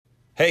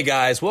Hey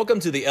guys, welcome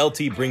to the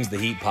LT Brings the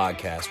Heat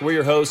podcast. We're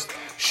your hosts,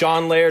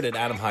 Sean Laird and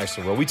Adam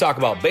Heisler, where we talk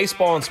about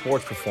baseball and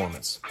sports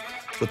performance.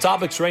 With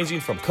topics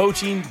ranging from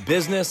coaching,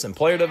 business, and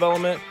player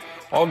development,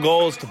 our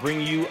goal is to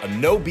bring you a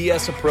no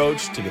BS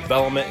approach to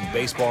development in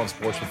baseball and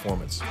sports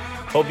performance.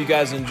 Hope you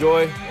guys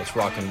enjoy. Let's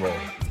rock and roll.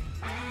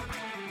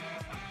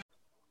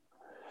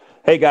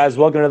 Hey guys,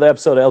 welcome to the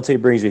episode of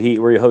LT Brings the Heat.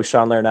 We're your hosts,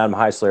 Sean Laird and Adam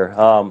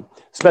Heisler.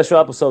 Special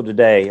episode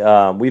today.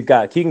 We've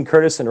got Keegan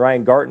Curtis and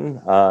Ryan Garton,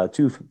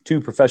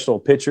 two professional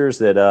pitchers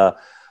that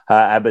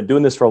have been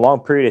doing this for a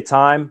long period of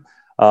time.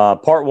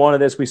 Part one of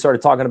this, we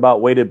started talking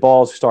about weighted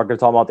balls. We started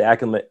talking about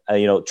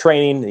the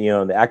training,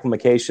 the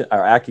acclimation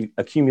or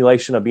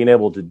accumulation of being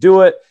able to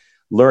do it,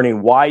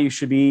 learning why you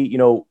should be,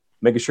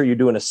 making sure you're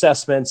doing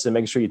assessments and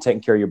making sure you're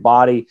taking care of your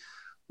body.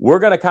 We're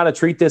going to kind of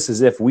treat this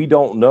as if we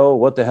don't know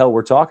what the hell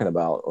we're talking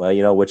about,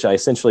 which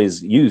essentially is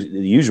the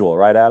usual,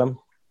 right, Adam?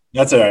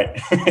 That's all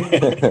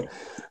right.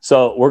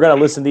 So we're going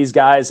to listen to these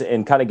guys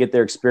and kind of get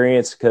their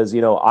experience because,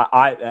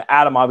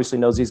 Adam obviously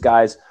knows these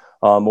guys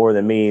more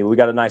than me. We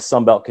got a nice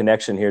Sunbelt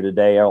connection here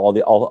today.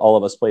 All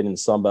of us played in the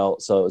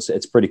Sunbelt, so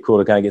it's pretty cool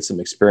to kind of get some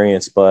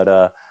experience.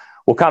 But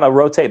we'll kind of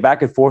rotate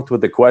back and forth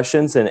with the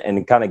questions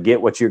and kind of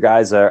get what you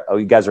guys are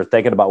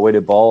thinking about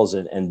weighted balls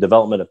and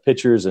development of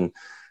pitchers and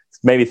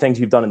maybe things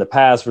you've done in the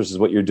past versus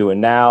what you're doing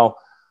now.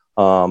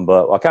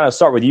 But I'll kind of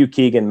start with you,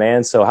 Keegan,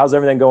 man. So how's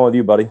everything going with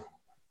you, buddy?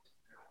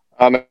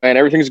 Man,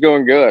 everything's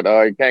going good.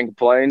 You can't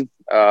complain.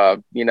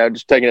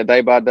 Just taking it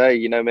day by day.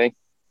 You know me.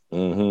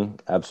 Mm-hmm.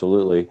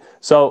 Absolutely.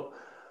 So,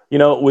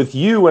 with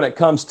you, when it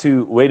comes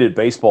to weighted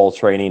baseball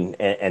training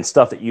and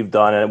stuff that you've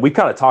done, and we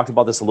kind of talked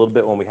about this a little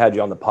bit when we had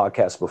you on the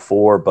podcast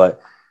before,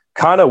 but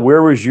kind of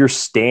where was your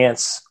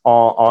stance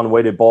on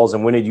weighted balls,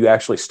 and when did you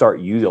actually start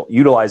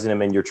utilizing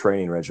them in your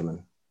training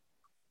regimen?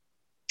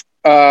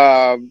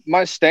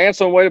 My stance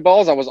on weighted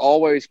balls, I was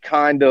always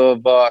kind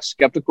of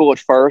skeptical at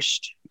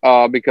first.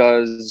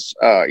 Because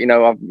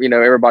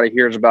everybody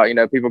hears about,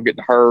 people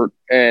getting hurt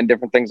and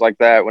different things like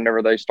that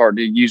whenever they start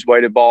to use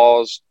weighted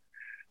balls.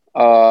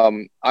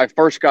 I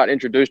first got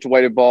introduced to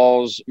weighted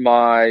balls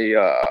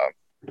my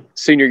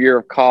senior year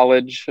of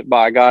college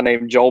by a guy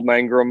named Joel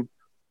Mangrum.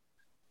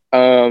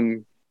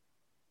 And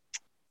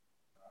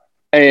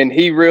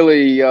he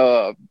really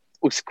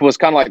was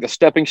kind of like the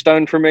stepping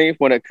stone for me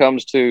when it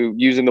comes to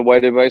using the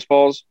weighted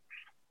baseballs.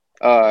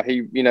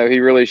 He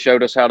really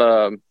showed us how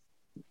to,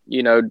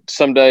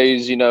 some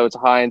days, it's a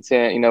high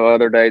intent,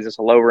 other days it's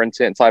a lower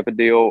intent type of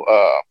deal.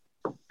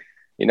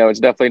 It's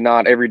definitely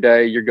not every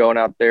day you're going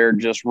out there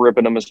just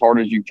ripping them as hard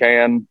as you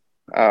can,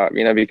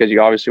 because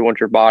you obviously want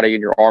your body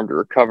and your arm to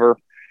recover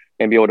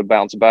and be able to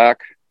bounce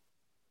back.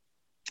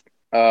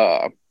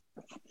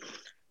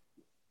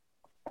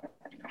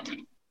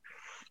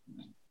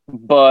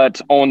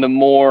 But on the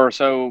more,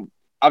 so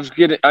I'm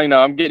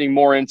getting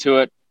more into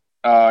it,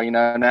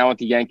 now with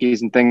the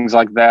Yankees and things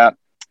like that.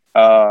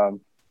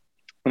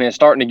 It's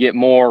starting to get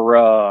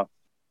more,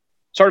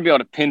 starting to be able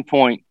to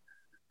pinpoint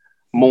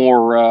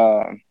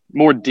more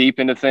deep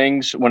into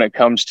things when it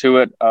comes to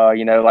it.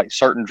 Like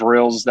certain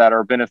drills that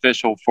are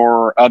beneficial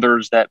for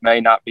others that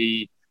may not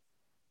be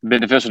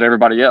beneficial to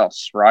everybody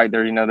else, right?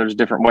 There's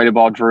different weighted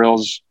ball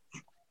drills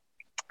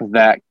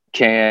that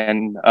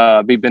can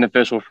be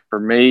beneficial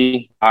for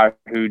me,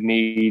 who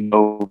need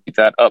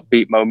that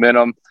upbeat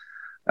momentum,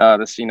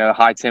 this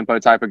high tempo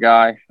type of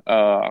guy.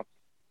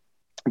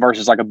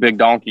 Versus like a big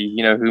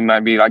donkey, who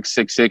might be like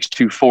 6'6",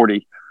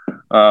 240.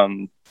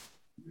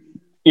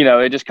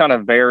 It just kind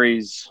of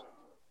varies.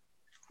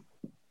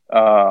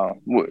 To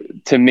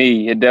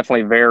me, it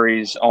definitely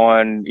varies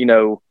on,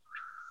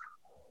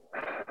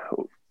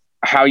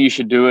 how you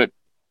should do it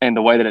and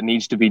the way that it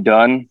needs to be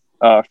done,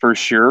 for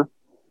sure.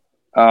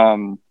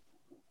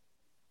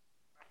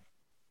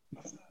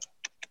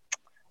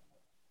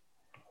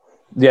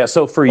 Yeah.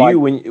 So for you,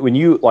 when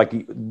you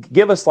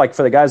give us for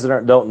the guys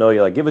that don't know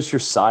you, give us your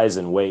size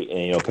and weight,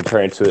 and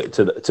comparing to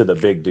the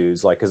big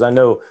dudes, because I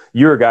know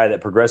you're a guy that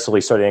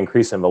progressively started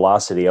increasing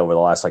velocity over the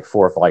last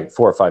 4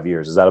 or 5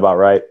 years. Is that about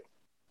right?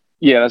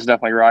 Yeah, that's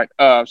definitely right.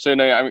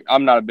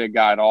 I'm not a big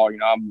guy at all.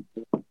 I'm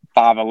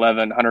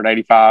 5'11",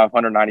 185,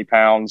 190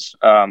 pounds.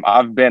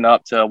 I've been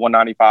up to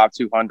 195,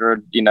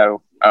 200.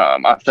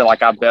 I feel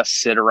like I best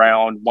sit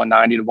around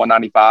 190 to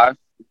 195.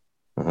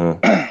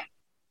 Mm-hmm.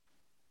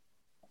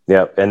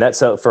 Yeah, and that's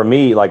for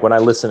me. When I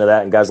listen to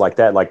that and guys like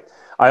that,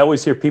 I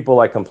always hear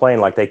people complain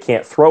they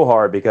can't throw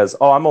hard because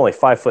I'm only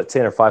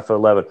 5'10" or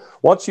 5'11".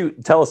 Why don't you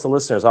tell us, the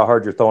listeners, how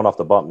hard you're throwing off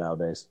the bump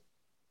nowadays?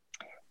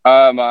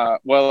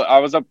 Well, I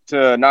was up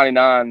to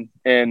 99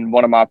 in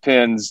one of my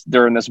pins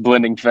during this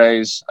blending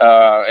phase,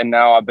 and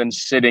now I've been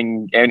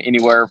sitting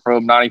anywhere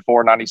from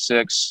 94,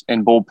 96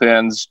 in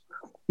bullpens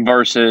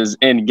versus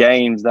in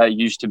games that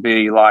used to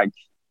be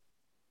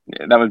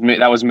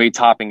that was me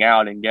topping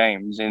out in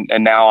games. And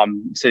now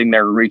I'm sitting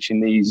there reaching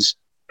these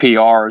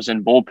PRs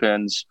in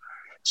bullpens.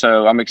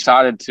 So I'm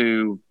excited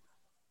to,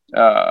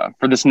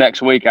 for this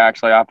next week,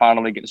 actually, I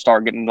finally get to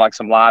start getting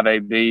some live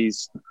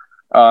ABs.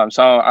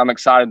 So I'm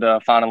excited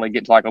to finally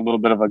get to a little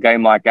bit of a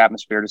game-like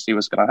atmosphere to see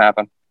what's going to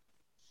happen.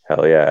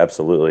 Hell yeah,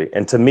 absolutely.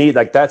 And to me,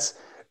 like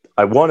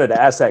I wanted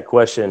to ask that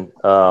question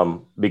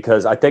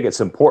because I think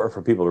it's important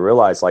for people to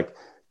realize, like,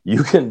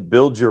 you can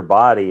build your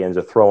body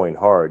into throwing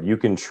hard. You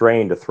can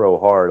train to throw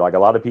hard. Like a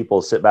lot of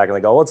people sit back and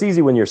they go, well, it's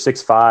easy when you're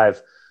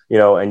 6'5",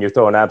 and you're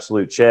throwing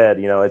absolute shed.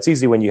 It's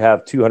easy when you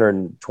have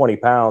 220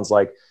 pounds.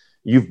 Like,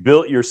 you've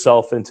built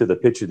yourself into the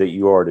pitcher that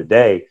you are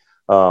today.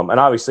 And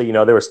obviously,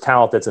 there was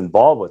talent that's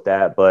involved with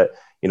that. But,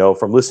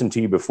 from listening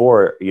to you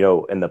before,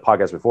 in the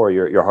podcast before,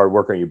 you're a hard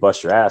worker and you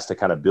bust your ass to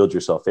kind of build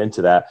yourself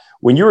into that.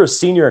 When you were a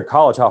senior in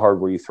college, how hard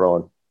were you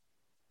throwing?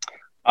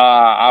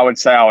 I would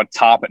say I would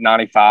top at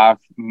 95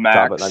 max.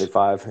 Top at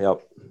 95,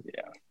 yep.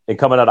 Yeah. And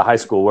coming out of high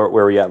school, where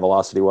were you at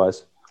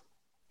velocity-wise?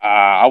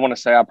 I want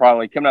to say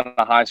coming out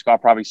of high school, I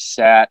probably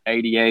sat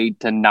 88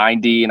 to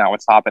 90, and I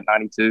would top at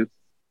 92.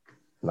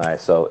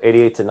 Nice. So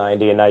 88 to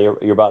 90, and now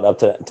you're about up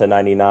to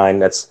 99.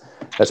 That's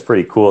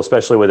pretty cool,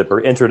 especially with the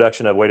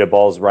introduction of weighted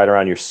balls right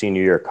around your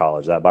senior year of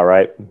college. Is that about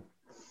right?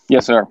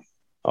 Yes, sir.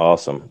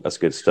 Awesome. That's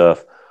good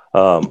stuff.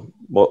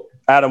 Well,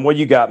 Adam, what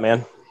you got,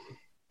 man?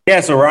 Yeah,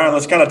 so Ryan,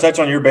 let's kind of touch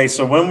on your base.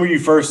 So when were you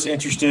first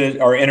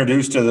interested or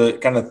introduced to the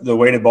kind of the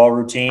weighted ball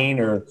routine,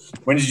 or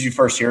when did you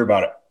first hear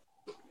about it?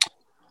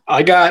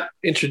 I got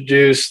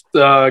introduced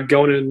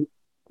going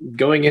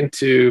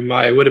into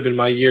would have been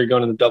my year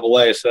going into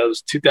AA. So that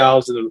was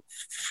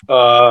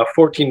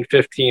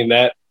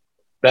 2014-15,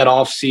 that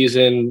off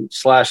season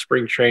 /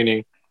 spring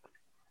training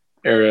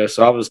era.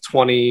 So I was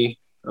 20.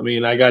 I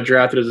mean, I got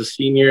drafted as a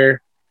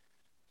senior,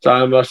 so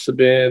I must have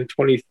been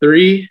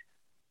 23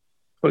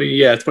 or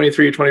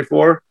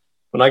 24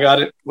 when I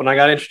got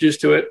introduced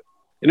to it.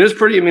 And it was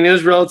it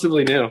was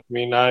relatively new. I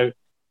mean, I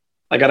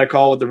got a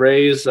call with the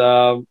Rays.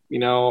 I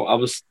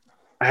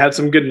had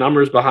some good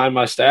numbers behind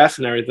my stats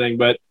and everything,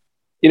 but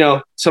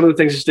some of the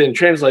things just didn't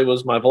translate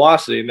was my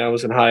velocity, and that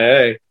was in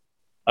high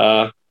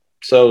A.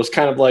 So it was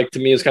kind of like, to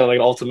me, it's kind of like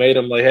an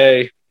ultimatum, like,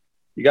 hey,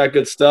 you got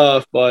good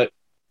stuff, but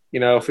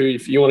if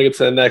you want to get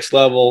to the next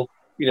level,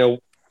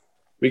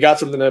 we got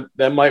something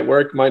that might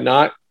work, might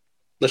not.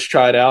 Let's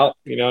try it out.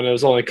 And there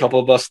was only a couple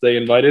of us they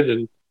invited,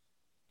 and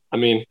I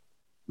mean,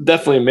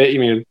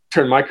 definitely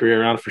turned my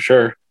career around for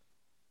sure.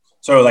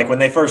 So, like, when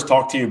they first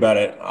talked to you about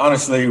it,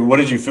 honestly, what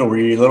did you feel? Were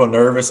you a little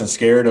nervous and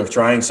scared of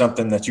trying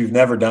something that you've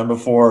never done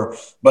before,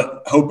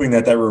 but hoping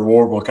that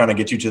reward will kind of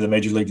get you to the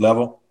major league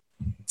level?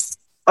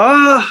 So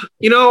I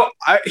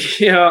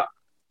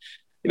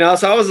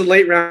was a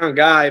late round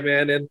guy,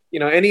 man. And,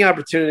 any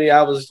opportunity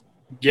I was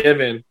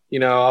given,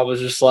 I was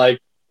just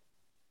like,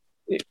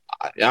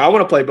 I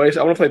want to play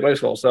baseball. I want to play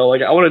baseball. So,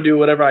 like, I want to do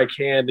whatever I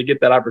can to get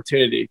that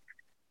opportunity,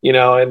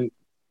 and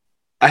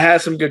I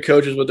had some good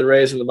coaches with the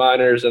Rays and the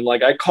minors, and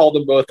like I called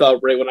them both up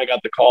right when I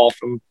got the call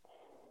from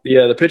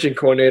the pitching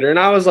coordinator. And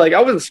I was like,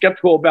 I wasn't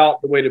skeptical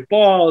about the weighted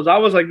balls. I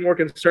was like more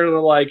concerned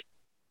with like,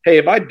 hey,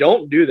 if I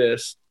don't do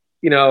this,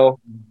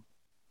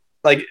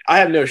 like I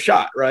have no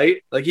shot,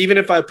 right? Like even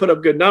if I put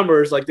up good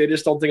numbers, like they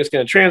just don't think it's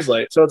going to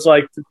translate. So it's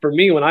like for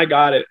me, when I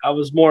got it, I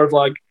was more of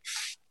like,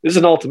 this is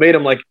an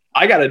ultimatum. Like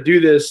I got to do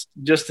this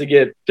just to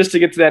get to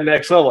that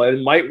next level. It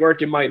might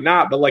work, it might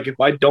not, but like if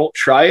I don't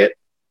try it,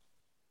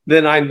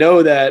 then I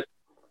know that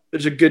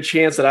there's a good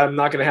chance that I'm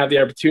not going to have the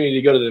opportunity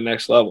to go to the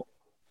next level.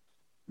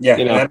 Yeah,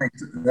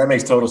 that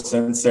makes total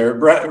sense there.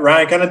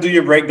 Ryan, kind of do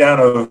your breakdown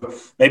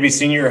of maybe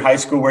senior high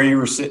school, where you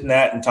were sitting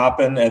at and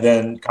topping, and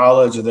then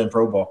college, and then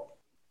pro ball.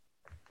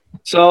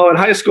 So in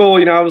high school,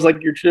 I was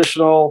like your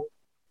traditional,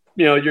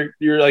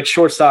 you're like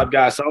shortstop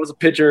guy. So I was a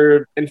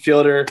pitcher,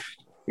 infielder.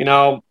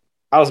 I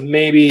was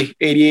maybe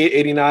 88,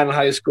 89 in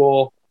high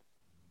school.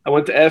 I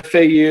went to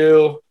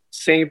FAU.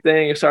 Same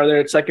thing. I started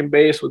there at second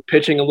base with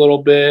pitching a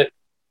little bit.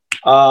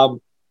 I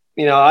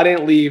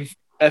didn't leave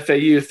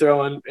FAU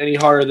throwing any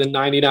harder than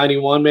 90,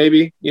 91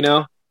 maybe,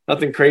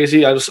 nothing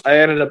crazy. I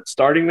ended up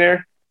starting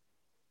there.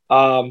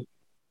 And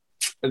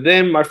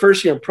then my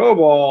first year in pro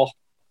ball,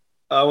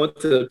 I went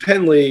to the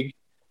Penn League,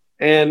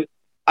 and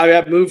I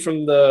got moved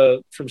from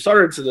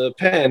starter to the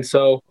Penn.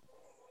 So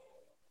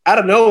out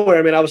of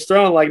nowhere, I was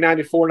throwing like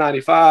 94,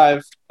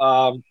 95,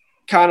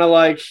 kind of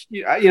like,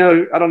 I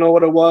don't know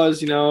what it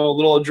was, a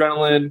little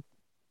adrenaline,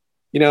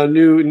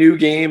 new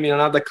game,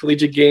 not the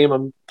collegiate game.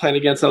 I'm playing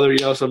against other,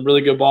 some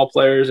really good ball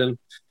players, and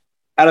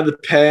out of the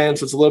Penn,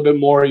 so it's a little bit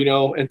more,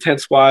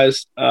 intense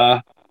wise.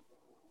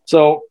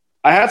 So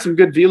I had some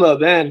good velo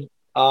then.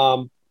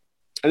 And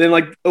then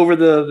like over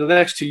the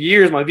next 2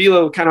 years, my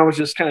velo was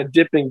just kind of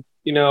dipping,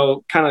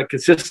 kind of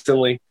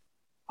consistently.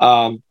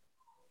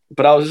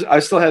 But I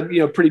still had,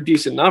 pretty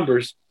decent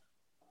numbers.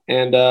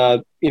 And,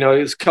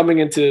 it's coming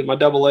into my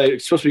AA.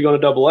 It's supposed to be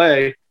going to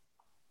AA.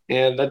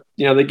 And that,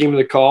 they gave me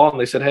the call and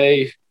they said,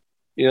 hey,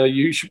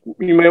 you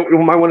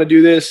might want to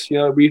do this.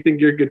 We think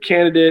you're a good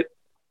candidate.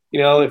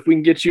 If we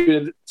can get you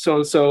to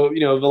so-and-so,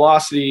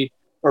 velocity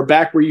or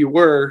back where you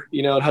were,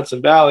 at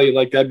Hudson Valley,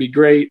 like that'd be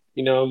great.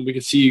 We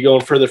could see you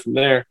going further from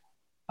there.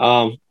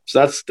 So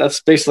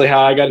that's basically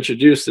how I got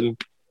introduced. And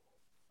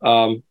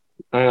I'm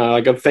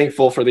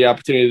thankful for the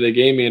opportunity they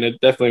gave me, and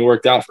it definitely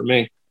worked out for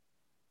me.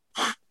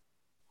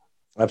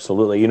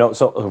 Absolutely.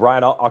 So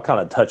Ryan, I'll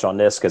kind of touch on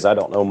this because I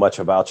don't know much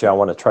about you. I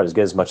want to try to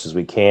get as much as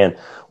we can.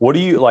 What do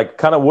you like?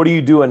 Kind of what are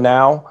you doing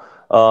now?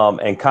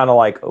 And kind of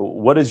like,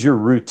 what is your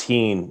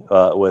routine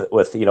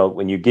with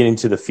when you get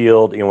into the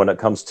field? When it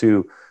comes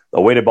to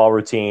the weighted ball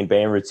routine,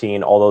 band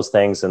routine, all those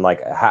things, and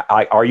like,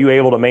 are you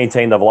able to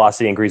maintain the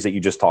velocity increase that you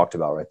just talked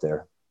about right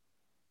there?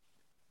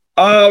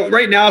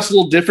 Right now it's a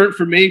little different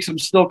for me because I'm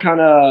still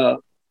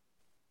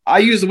I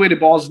use the weighted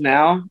balls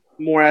now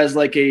more as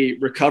like a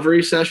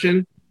recovery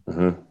session.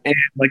 Mm-hmm. And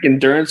like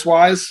endurance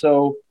wise.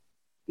 So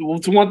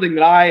it's one thing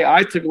that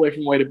I took away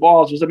from weighted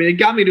balls was, it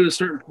got me to a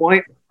certain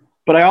point,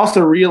 but I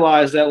also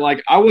realized that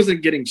like I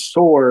wasn't getting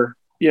sore,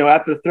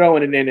 after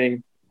throwing an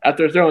inning,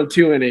 after throwing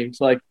 2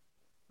 innings, like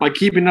by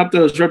keeping up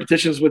those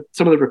repetitions with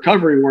some of the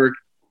recovery work,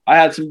 I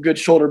had some good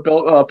shoulder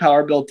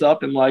power built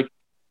up. And like,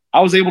 I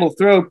was able to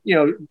throw,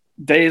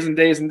 days and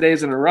days and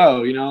days in a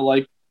row, when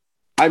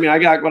I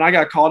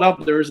got called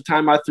up, there was a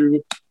time I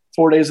threw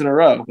 4 days in a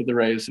row with the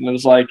Rays. And it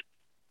was like,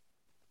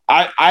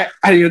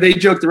 they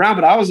joked around,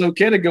 but I was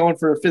okay to going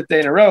for a 5th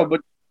day in a row.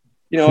 But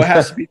it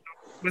has to be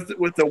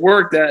with the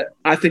work that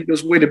I think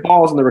those weighted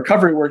balls and the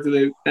recovery work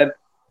that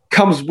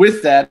comes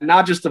with that,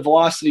 not just the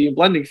velocity and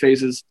blending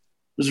phases,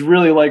 is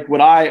really like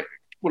what I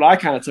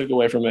kind of took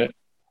away from it.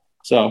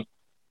 So,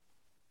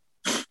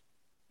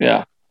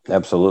 yeah,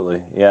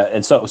 absolutely, yeah.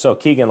 And so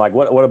Keegan, like,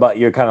 what about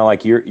your kind of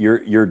like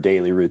your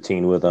daily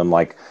routine with them,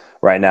 like?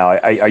 Right now,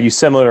 are you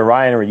similar to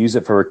Ryan, or use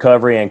it for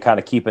recovery and kind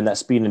of keeping that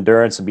speed and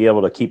endurance and be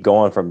able to keep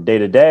going from day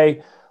to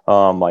day?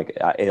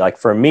 Like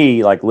for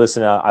me, like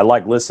listening, I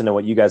like listening to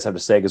what you guys have to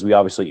say because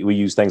we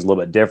use things a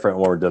little bit different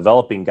when we're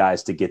developing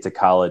guys to get to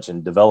college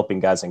and developing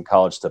guys in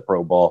college to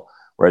pro ball,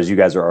 whereas you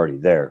guys are already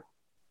there.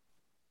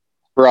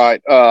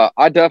 Right.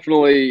 I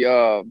definitely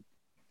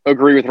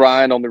agree with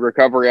Ryan on the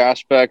recovery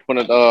aspect when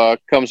it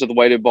comes to the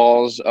weighted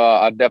balls.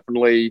 I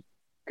definitely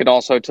can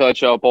also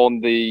touch up on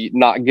the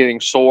not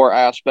getting sore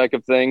aspect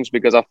of things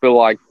because I feel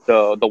like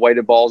the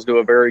weighted balls do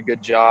a very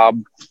good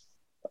job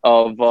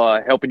of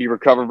helping you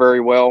recover very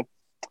well.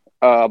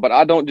 But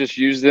I don't just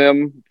use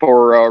them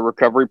for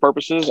recovery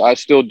purposes. I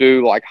still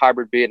do like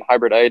hybrid B and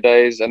hybrid A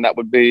days, and that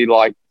would be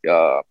like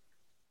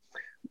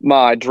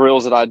my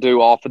drills that I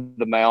do off of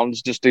the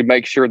mounds just to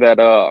make sure that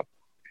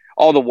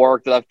all the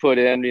work that I've put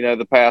in,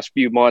 the past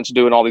few months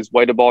doing all these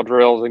weighted ball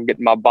drills and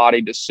getting my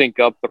body to sync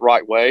up the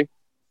right way.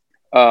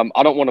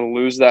 I don't want to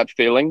lose that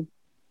feeling.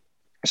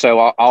 So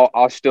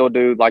I'll still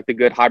do like the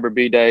good hybrid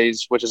B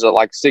days, which is at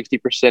like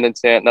 60%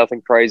 intent,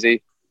 nothing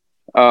crazy,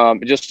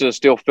 just to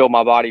still feel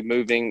my body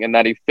moving in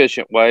that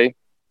efficient way.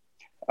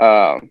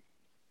 And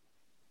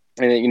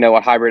then,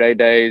 at hybrid A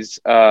days,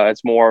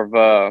 it's more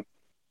of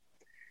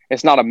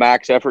it's not a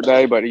max effort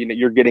day, but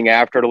you're getting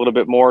after it a little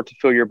bit more to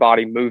feel your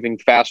body moving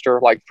faster.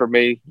 Like for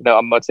me,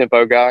 I'm a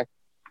tempo guy,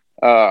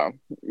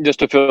 just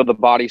to feel the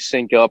body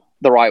sync up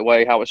the right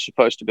way, how it's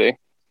supposed to be.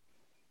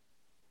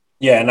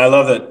 Yeah, and I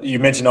love that you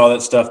mentioned all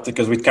that stuff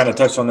because we kind of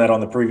touched on that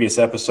on the previous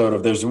episode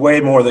of there's way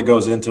more that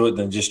goes into it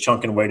than just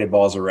chunking weighted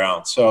balls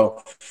around.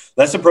 So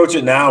let's approach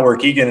it now where,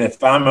 Keegan,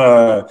 if I'm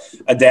a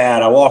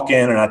dad, I walk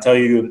in and I tell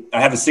you I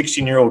have a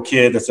 16-year-old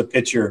kid that's a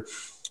pitcher.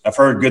 I've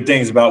heard good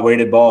things about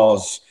weighted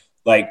balls.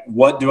 Like,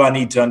 what do I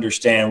need to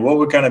understand? What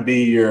would kind of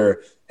be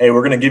your, hey, we're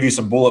going to give you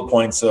some bullet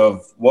points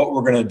of what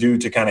we're going to do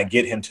to kind of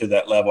get him to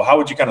that level? How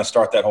would you kind of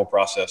start that whole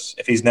process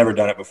if he's never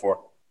done it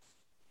before?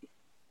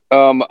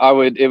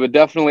 It would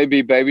definitely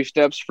be baby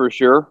steps for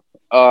sure.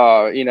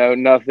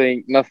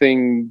 Nothing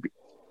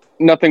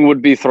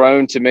would be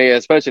thrown to me,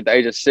 especially at the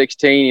age of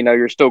 16,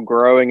 you're still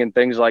growing and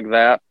things like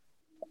that.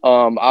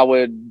 I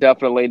would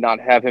definitely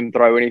not have him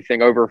throw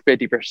anything over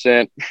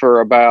 50%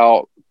 for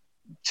about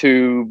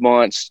 2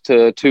 months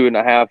to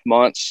 2.5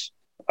 months,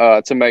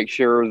 to make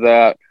sure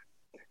that,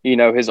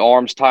 his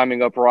arms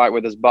timing up right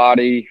with his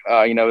body,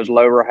 his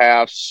lower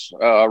halves,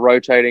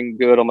 rotating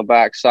good on the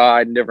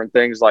backside and different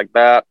things like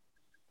that.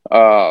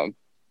 You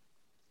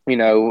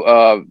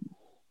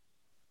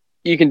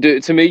can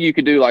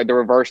do like the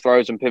reverse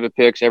throws and pivot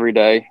picks every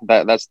day.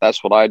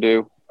 That's what I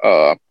do.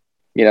 I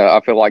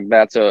feel like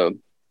that's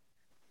an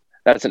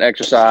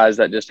exercise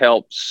that just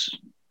helps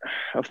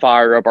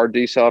fire up our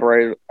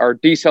decelerators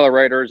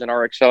and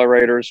our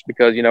accelerators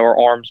because, our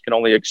arms can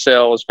only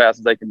excel as fast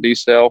as they can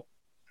decel.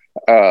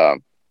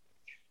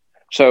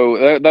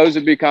 So those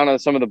would be kind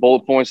of some of the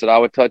bullet points that I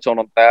would touch on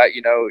that,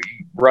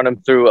 run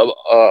them through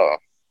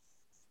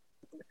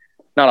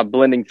not a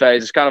blending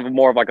phase. It's kind of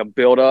more of like a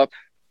build up,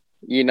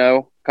 kind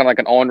of like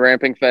an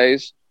on-ramping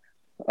phase.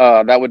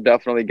 That would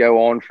definitely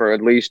go on for at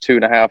least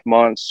 2.5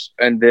 months.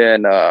 And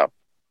then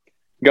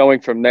going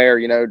from there,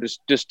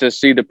 just to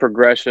see the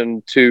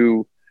progression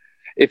to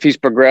if he's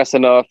progressed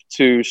enough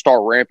to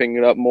start ramping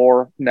it up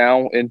more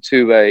now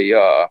into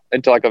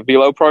like a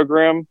velo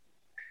program.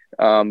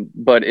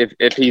 But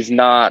if he's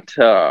not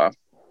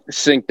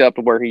synced up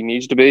to where he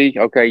needs to be,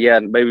 okay, yeah,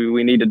 maybe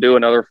we need to do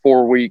another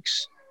 4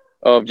 weeks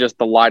of just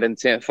the light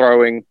intent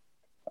throwing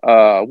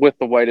with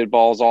the weighted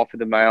balls off of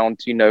the mound,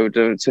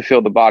 to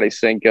feel the body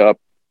sync up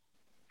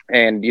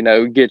and,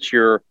 get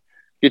your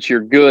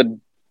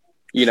good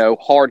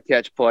hard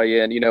catch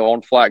play in,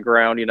 on flat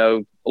ground,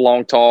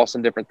 long toss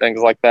and different things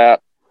like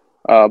that.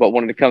 But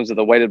when it comes to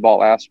the weighted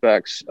ball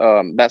aspects,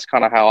 that's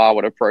kind of how I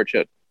would approach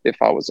it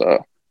if I was,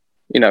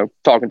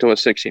 talking to a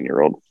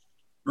 16-year-old.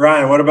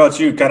 Ryan, what about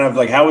you? Kind of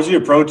like, how would you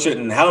approach it,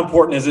 and how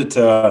important is it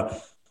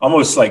to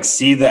almost like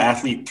see the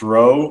athlete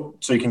throw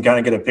so you can kind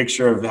of get a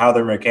picture of how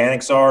their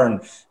mechanics are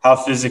and how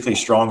physically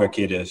strong a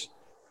kid is?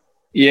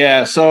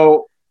 Yeah.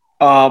 So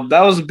that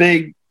was a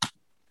big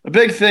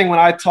thing when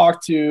I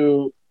talked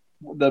to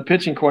the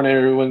pitching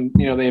coordinator when,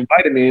 they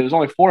invited me. It was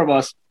only 4 of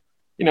us.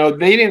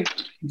 They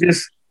didn't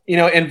just,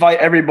 invite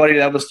everybody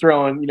that was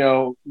throwing,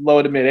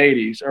 low to mid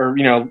 80s or,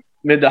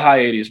 mid to high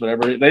 80s,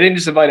 whatever. They didn't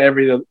just invite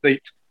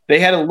they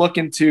had to look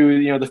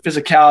into, the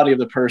physicality of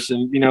the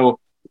person,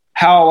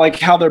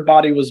 how their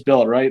body was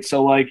built. Right.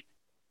 So like,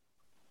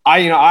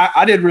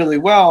 I did really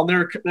well.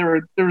 There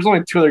was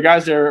only 2 other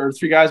guys there or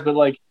 3 guys, but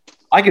like,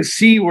 I could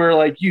see where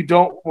like, you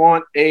don't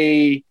want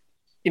a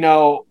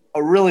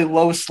really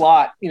low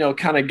slot,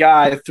 kind of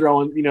guy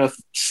throwing,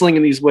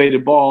 slinging these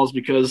weighted balls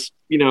because,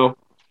 to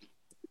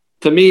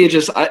me, it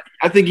just I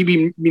think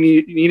you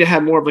need to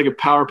have more of like a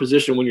power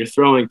position when you're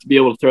throwing to be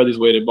able to throw these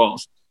weighted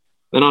balls.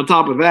 And on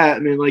top of that, I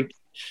mean, like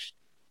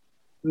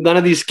none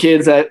of these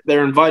kids that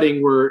they're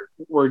inviting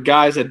were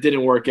guys that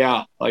didn't work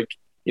out. Like,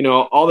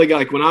 all they got,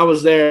 like when I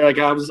was there, like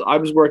I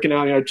was working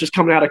out, just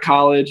coming out of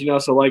college,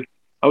 so like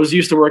I was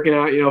used to working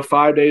out,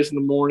 5 days in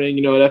the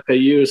morning, at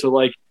FAU. So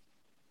like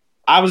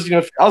I was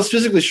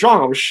physically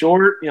strong. I was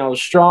short, I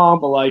was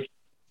strong, but like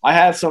I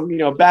had some,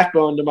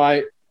 backbone to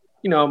my,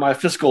 my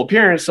physical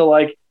appearance. So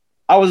like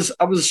I was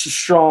a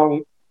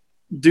strong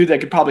dude that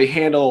could probably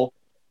handle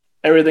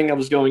everything that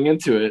was going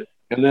into it.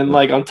 And then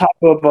like on top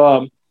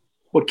of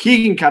what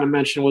Keegan kind of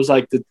mentioned was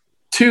like the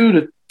 2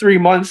 to 3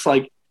 months,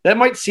 like that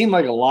might seem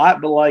like a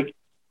lot, but like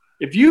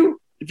if you're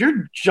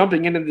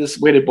jumping into this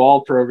weighted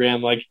ball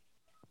program, like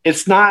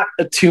it's not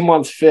a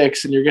 2-month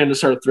fix and you're going to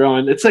start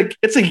throwing. It's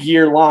a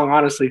year long,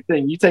 honestly,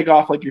 thing. You take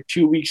off like your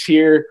 2 weeks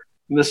here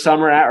in the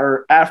summer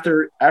or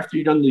after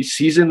you've done the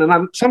season.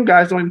 And some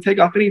guys don't even take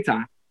off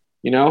anytime,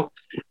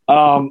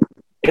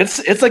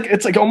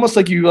 it's like almost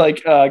like you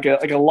like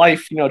a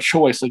life,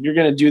 choice. Like you're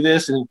going to do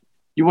this and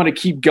you want to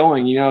keep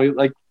going,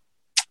 like,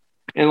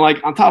 and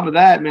like on top of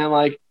that, man,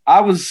 like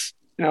I was,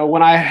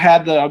 when I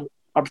had the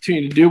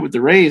opportunity to do it with the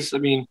Rays, I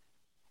mean,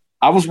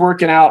 I was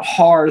working out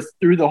hard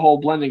through the whole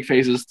blending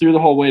phases, through the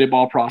whole weighted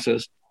ball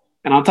process.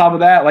 And on top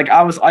of that, like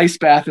I was ice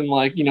bathing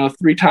like,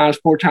 3 times,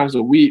 4 times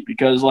a week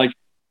because like,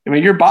 I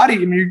mean, your body,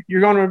 I mean, you're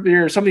going over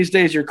there, some of these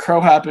days you're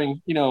crow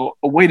hopping, a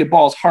weighted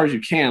ball as hard as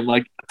you can.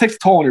 Like it takes a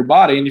toll on your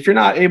body. And if you're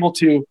not able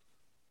to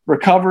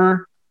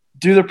recover,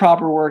 do the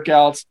proper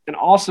workouts, and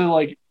also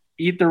like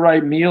eat the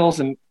right meals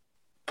and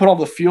put all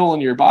the fuel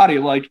in your body,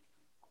 like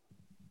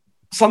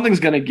something's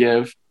going to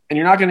give and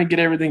you're not going to get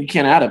everything you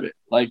can out of it.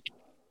 Like,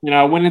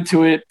 I went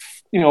into it,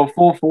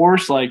 full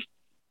force, like,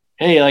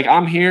 hey, like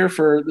I'm here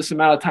for this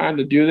amount of time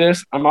to do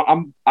this.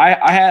 I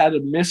had to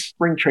miss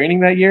spring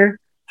training that year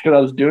because I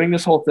was doing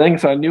this whole thing.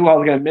 So I knew I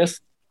was going to miss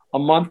a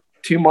month,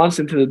 2 months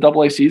into the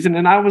AA season.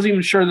 And I wasn't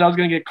even sure that I was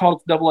going to get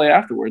called to AA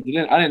afterwards.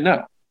 I didn't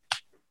know.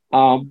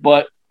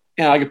 But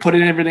I could put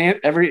in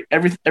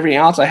every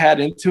ounce I had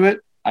into it.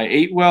 I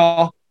ate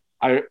well.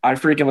 I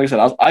freaking, like I said,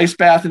 I was ice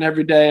bathing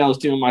every day. I was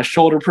doing my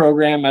shoulder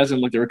program as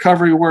in like the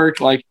recovery work,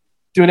 like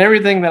doing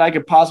everything that I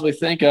could possibly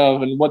think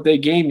of and what they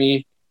gave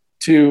me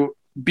to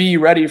be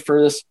ready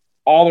for this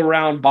all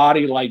around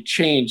body like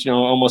change,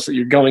 almost that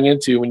you're going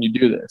into when you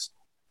do this.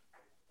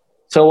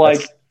 So like,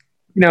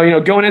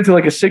 going into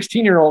like a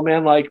 16-year-old,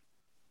 man, like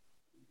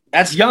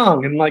that's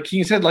young. And like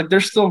he said, like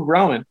they're still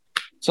growing.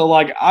 So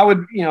like I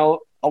would,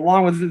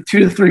 along with the 2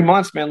 to 3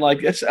 months, man, like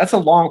that's a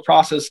long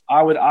process.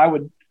 I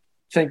would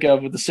think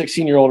of with the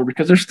 16-year-old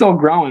because they're still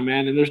growing,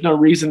 man. And there's no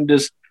reason to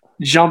just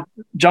jump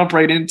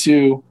right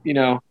into,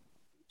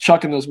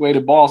 chucking those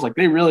weighted balls. Like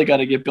they really got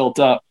to get built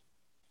up.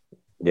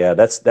 Yeah,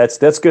 that's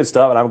good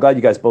stuff. And I'm glad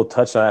you guys both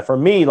touched on that. For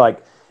me,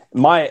 like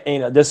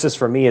this is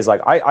for me is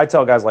like, I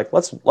tell guys like,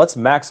 let's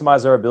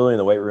maximize our ability in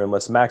the weight room.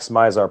 Let's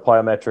maximize our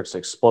plyometrics,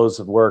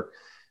 explosive work.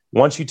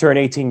 Once you turn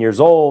 18 years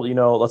old,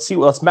 let's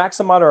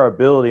maximize our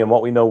ability and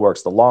what we know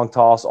works, the long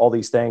toss, all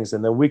these things.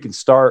 And then we can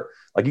start,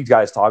 like you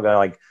guys talking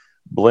like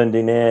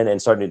blending in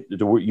and starting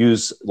to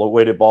use low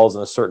weighted balls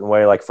in a certain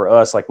way. Like for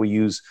us, like we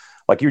use,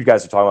 like you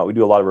guys are talking about, we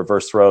do a lot of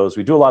reverse throws.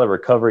 We do a lot of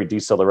recovery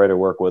decelerator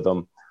work with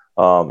them.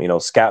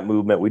 Scat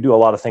movement. We do a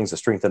lot of things to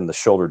strengthen the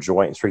shoulder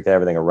joint and strengthen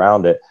everything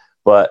around it.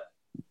 But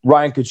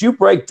Ryan, could you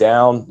break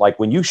down, like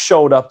when you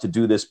showed up to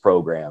do this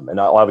program, and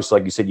obviously,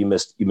 like you said, you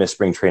missed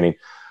spring training.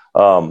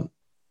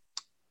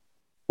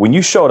 When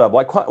you showed up,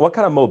 like what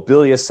kind of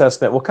mobility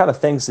assessment, what kind of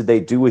things did they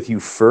do with you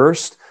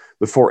first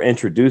before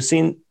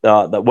introducing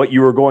what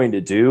you were going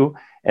to do?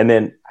 And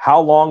then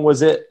how long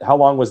was it? How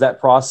long was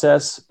that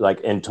process, like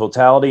in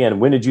totality?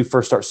 And when did you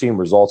first start seeing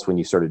results when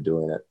you started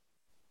doing it?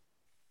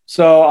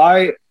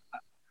 So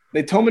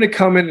they told me to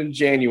come in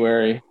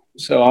January.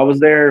 So I was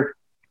there,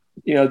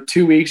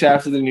 2 weeks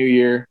after the new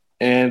year.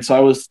 And so I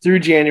was through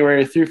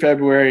January, through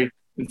February,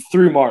 and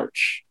through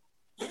March.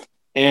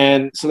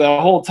 And so the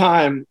whole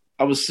time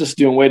I was just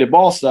doing weighted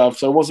ball stuff.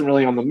 So I wasn't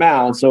really on the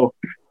mound. So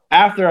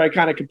after I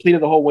kind of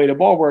completed the whole weighted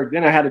ball work,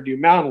 then I had to do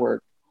mound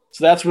work.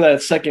 So that's where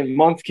that second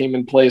month came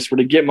in place, where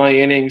to get my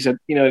innings at,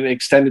 you know, an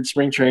extended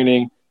spring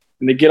training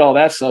and to get all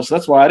that stuff. So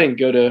that's why I didn't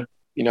go to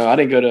AA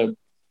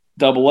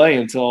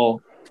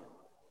until,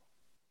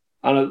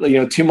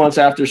 2 months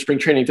after spring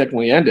training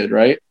technically ended.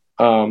 Right.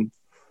 So,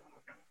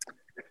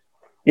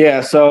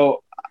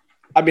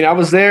 I mean, I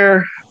was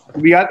there.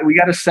 We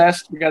got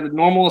assessed. We got the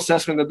normal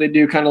assessment that they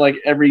do kind of like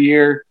every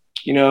year.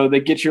 You know, they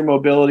get your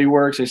mobility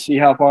works. They see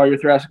how far your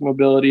thoracic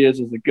mobility is.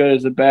 Is it good?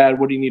 Is it bad?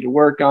 What do you need to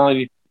work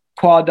on?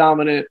 Quad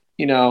dominant,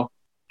 you know,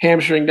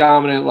 hamstring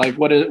dominant, like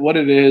what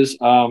it is.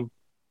 All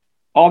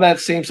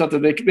that same stuff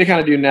that they kind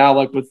of do now,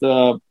 like with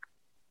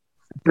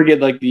forget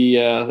like the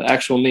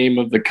actual name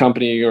of the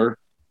company or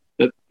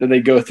that they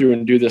go through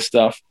and do this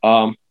stuff.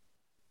 And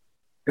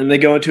they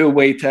go into a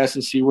weight test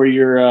and see where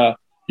your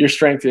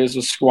strength is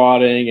with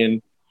squatting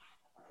and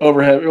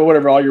overhead or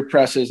whatever, all your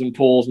presses and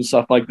pulls and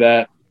stuff like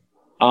that.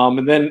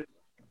 And then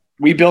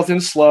we built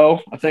in slow.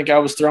 I think I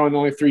was throwing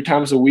only 3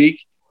 times a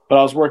week, but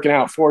I was working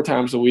out 4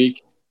 times a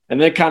week,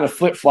 and then kind of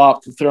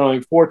flip-flopped to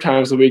throwing 4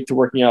 times a week to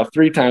working out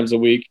 3 times a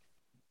week.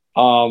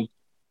 And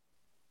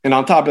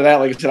on top of that,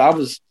 like I said, I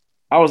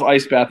was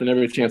ice bathing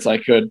every chance I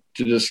could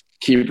to just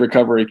keep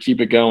recovery,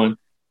 keep it going.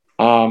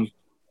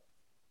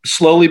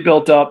 Slowly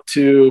built up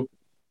to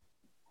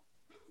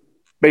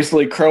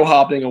basically crow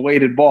hopping a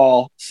weighted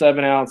ball,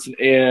 7 ounce, an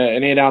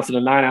 8 ounce, and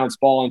a 9 ounce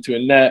ball into a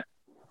net,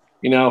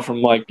 you know,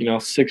 from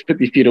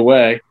 650 feet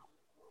away.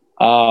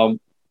 And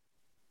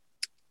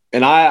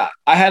I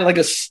had like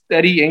a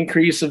steady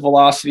increase of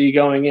velocity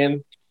going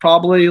in,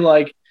 probably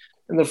like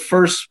in the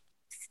first,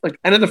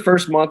 end of the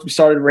first month, we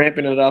started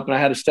ramping it up and I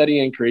had a steady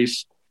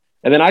increase.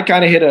 And then I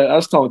kind of I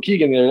was telling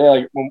Keegan the other day,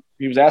 like when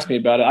he was asking me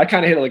about it, I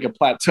kind of hit like a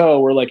plateau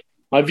where like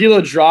my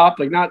velo dropped,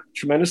 like not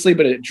tremendously,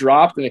 but it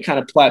dropped and it kind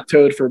of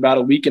plateaued for about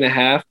a week and a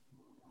half.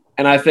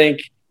 And I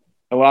think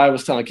what I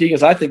was telling Keegan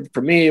is I think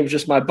for me, it was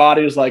just my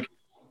body was like,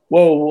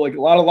 whoa, like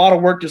a lot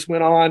of work just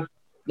went on.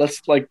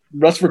 Let's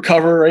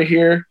recover right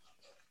here.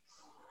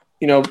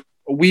 You know,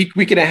 a week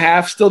and a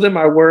half, still did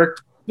my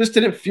work. Just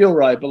didn't feel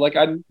right, but like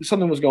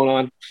something was going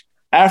on.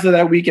 After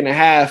that week and a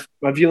half,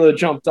 my velo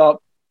jumped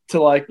up to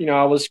like, you know,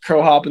 I was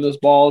crow hopping those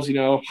balls, you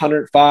know,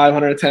 105,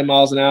 110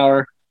 miles an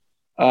hour.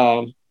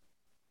 And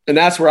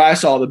that's where I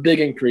saw the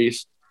big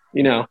increase,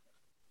 you know.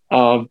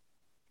 And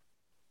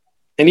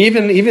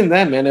even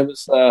then, man, it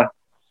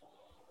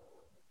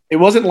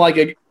wasn't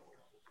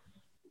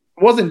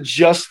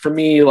just for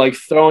me like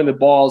throwing the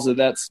balls at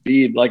that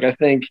speed. Like I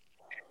think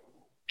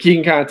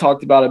Keegan kind of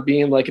talked about it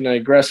being like an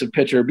aggressive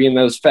pitcher, being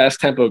those fast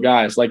tempo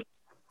guys. Like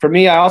for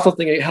me, I also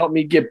think it helped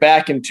me get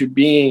back into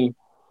being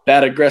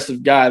that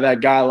aggressive guy,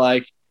 that guy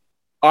like,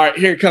 all right,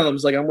 here it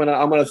comes. Like I'm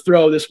gonna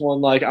throw this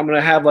one. Like I'm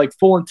gonna have like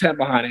full intent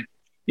behind it.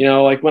 You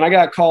know, like when I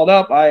got called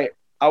up, I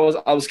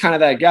was kind of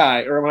that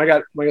guy. Or when I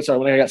got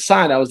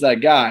signed, I was that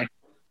guy.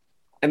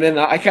 And then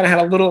I kind of had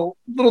a little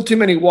too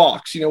many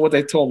walks. You know what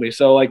they told me.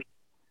 So like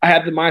I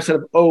had the mindset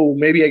of, oh,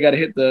 maybe I got to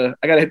hit the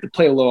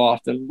plate a little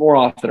more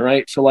often,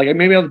 right? So like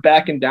maybe I was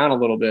backing down a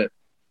little bit.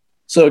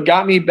 So it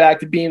got me back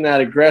to being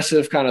that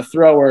aggressive kind of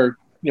thrower,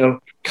 you know,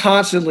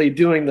 constantly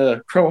doing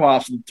the crow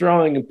hops and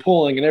throwing and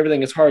pulling and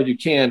everything as hard as you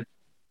can.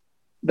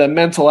 The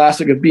mental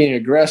aspect of being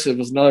aggressive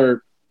was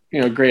another,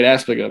 you know, great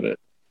aspect of it.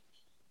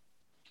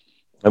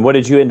 And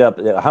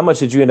how much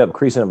did you end up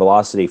increasing in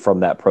velocity from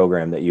that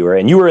program that you were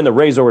in? You were in the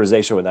Rays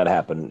organization when that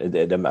happened,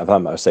 if I'm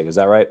not mistaken. Is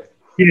that right?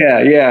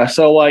 Yeah.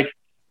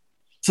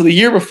 So the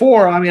year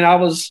before, I mean, I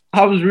was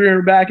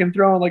rearing back and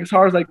throwing like as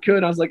hard as I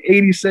could. I was like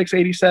 86,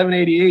 87,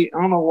 88. I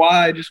don't know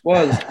why, I just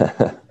was.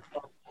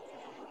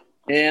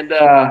 And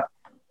I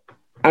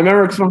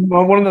remember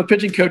one of the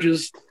pitching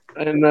coaches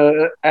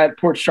at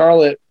Port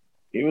Charlotte,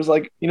 he was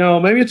like, you know,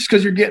 maybe it's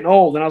because you're getting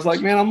old. And I was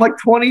like, man, I'm like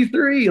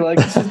 23. Like,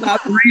 this is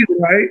not the reason,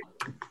 right?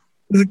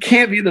 This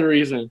can't be the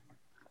reason.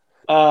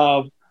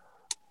 So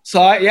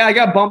I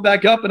got bumped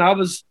back up, and I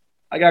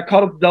got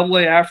called up to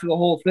AA after the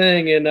whole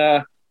thing, and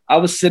I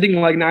was sitting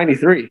like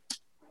 93.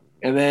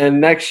 And then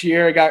next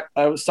year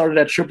I started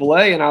at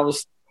AAA, and I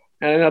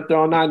ended up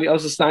throwing 90. I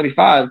was just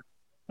 95,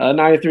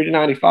 93 to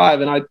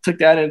 95, and I took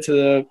that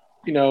into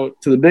to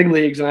the big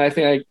leagues, and I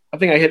think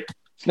I hit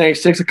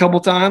 96 a couple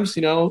times,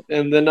 you know,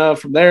 and then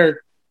from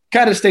there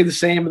kind of stayed the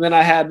same. And then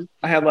I had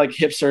like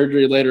hip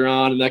surgery later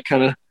on, and that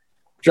kind of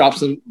dropped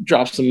some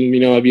you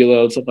know,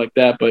 velo and stuff like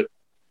that. But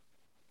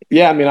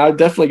yeah, I mean, I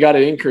definitely got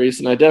an increase,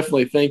 and I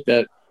definitely think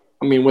that,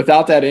 I mean,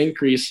 without that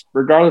increase,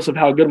 regardless of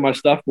how good my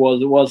stuff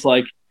was, it was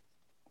like,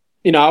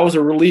 you know, I was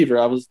a reliever.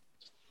 I was,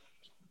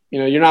 you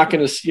know, you're not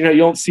going to, you know, you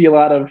don't see a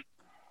lot of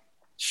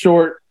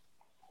short,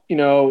 you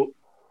know,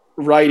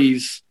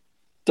 righties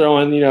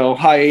throwing, you know,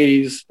 high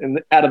 80s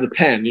and out of the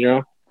pen, you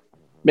know,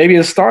 maybe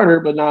a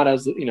starter, but not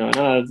as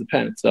the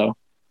pen. So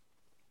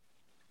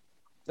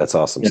that's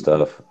awesome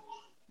stuff.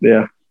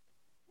 Yeah.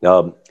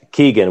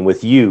 Keegan,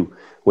 with you,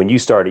 when you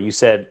started, you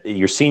said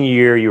your senior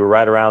year, you were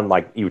right around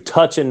like you were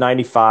touching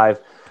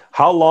 95.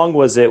 How long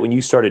was it when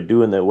you started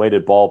doing the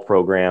weighted ball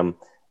program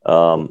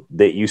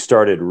that you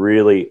started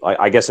really,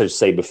 I guess I'd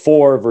say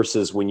before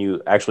versus when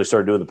you actually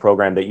started doing the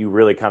program that you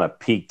really kind of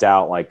peaked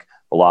out like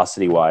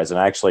velocity wise? And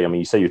actually, I mean,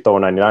 you said you're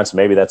throwing 99, so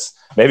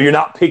maybe you're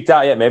not peaked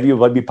out yet. Maybe you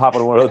might be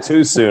popping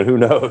 102 soon. Who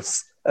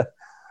knows?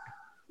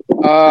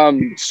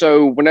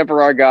 So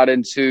whenever I got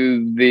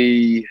into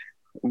the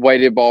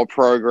weighted ball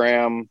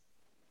program,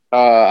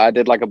 I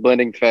did like a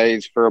blending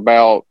phase for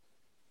about,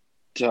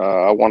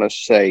 I want to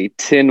say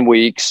 10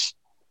 weeks.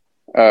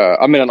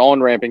 I'm in an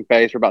on-ramping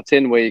phase for about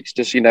 10 weeks,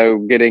 just,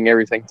 getting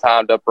everything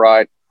timed up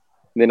right.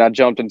 And then I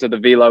jumped into the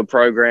velo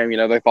program.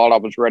 They thought I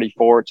was ready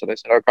for it. So they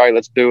said, okay,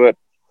 let's do it.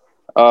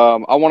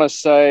 I want to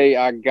say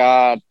I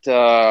got,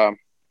 during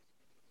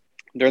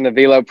the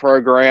velo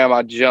program,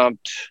 I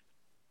jumped,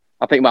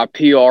 I think my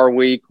PR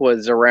week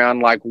was around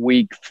like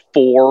week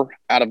 4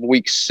 out of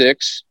week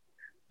 6.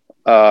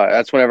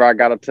 That's whenever I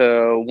got up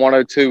to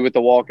 102 with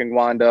the walking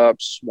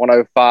windups,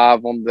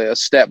 105 on the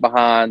step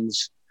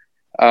behinds.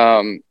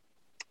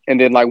 And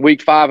then like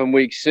week 5 and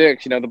week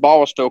 6, the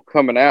ball was still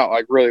coming out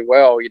like really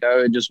well.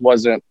 It just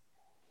wasn't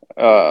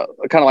kind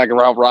of like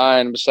around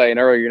Ryan was saying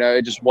earlier,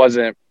 it just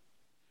wasn't.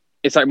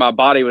 It's like my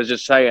body was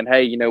just saying,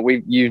 hey,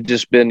 you've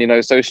just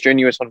been, so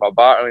strenuous on my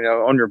body,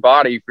 on your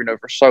body,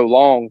 for so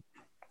long.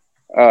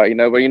 But I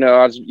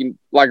was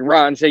like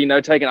Ryan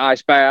said, taking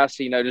ice baths,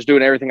 just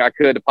doing everything I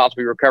could to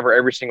possibly recover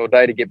every single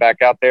day to get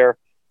back out there.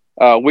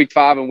 Week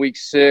 5 and week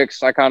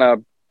 6, I kind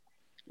of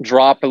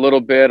dropped a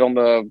little bit on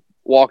the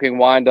walking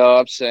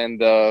windups and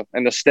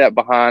the step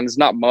behinds,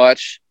 not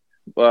much,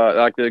 but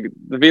like the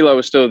velo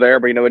was still there,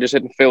 but it just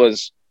didn't feel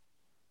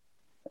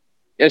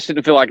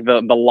like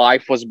the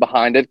life was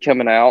behind it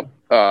coming out.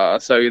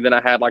 So then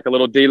I had like a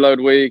little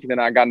deload week, and then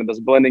I got into this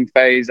blending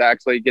phase,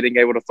 actually getting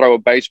able to throw a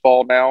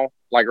baseball now,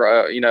 like,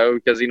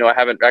 because, I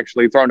haven't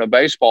actually thrown a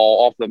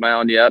baseball off the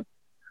mound yet.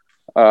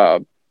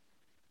 So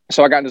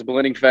I got in this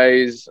blending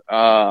phase,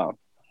 like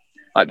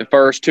the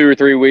first 2 or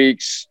 3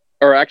 weeks,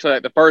 or actually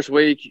like the first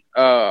week,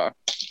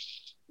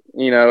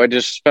 it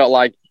just felt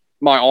like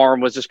my arm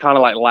was just kind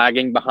of like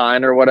lagging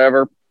behind or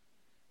whatever.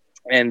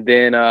 And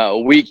then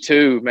week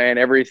 2, man,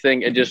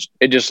 everything, it just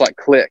like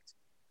clicked.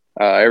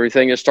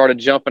 Everything just started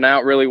jumping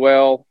out really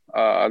well.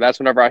 That's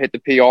whenever I hit the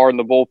PR in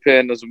the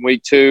bullpen. It was in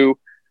week 2.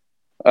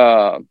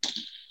 And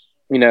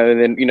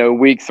then,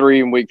 week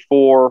 3 and week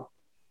 4,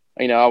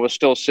 I was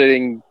still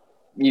sitting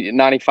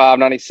 95,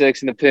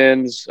 96 in the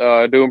pins,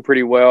 doing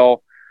pretty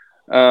well.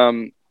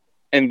 And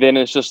then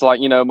it's just like,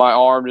 my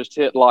arm just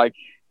hit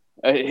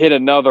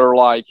another,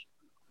 like,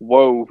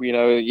 whoa,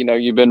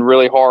 you've been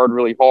really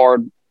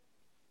hard.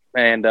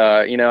 And,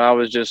 I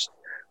was just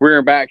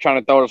rearing back, trying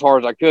to throw it as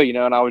hard as I could,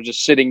 and I was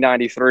just sitting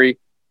 93.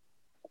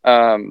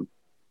 So,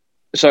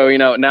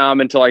 now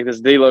I'm into like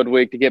this deload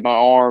week to get my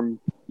arm,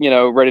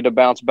 ready to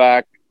bounce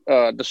back,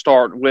 to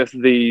start with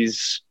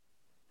these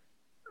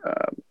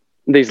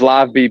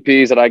live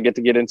BPs that I get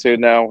to get into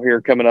now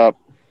here coming up,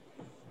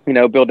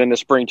 building the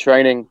spring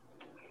training.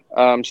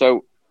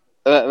 So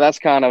that's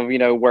kind of,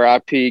 where I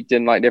peaked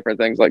and like different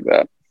things like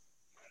that.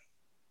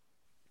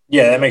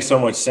 Yeah, that makes so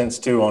much sense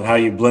too on how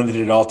you blended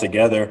it all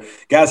together.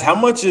 Guys, how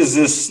much is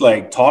this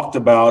like talked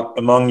about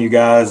among you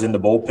guys in the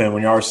bullpen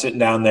when you are sitting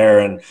down there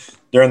and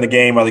during the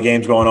game while the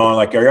game's going on?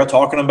 Like, are y'all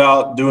talking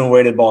about doing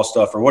weighted ball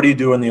stuff, or what do you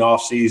do in the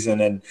off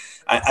season? And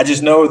I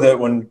just know that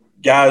when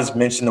guys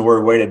mention the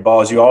word weighted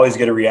balls, you always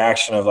get a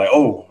reaction of like,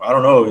 oh, I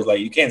don't know. It's like,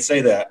 you can't say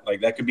that.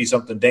 Like, that could be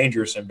something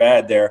dangerous and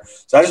bad there.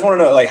 So I just want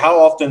to know, like, how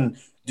often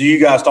do you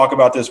guys talk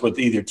about this with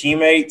either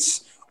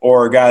teammates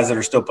or guys that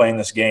are still playing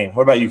this game?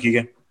 What about you,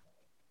 Keegan?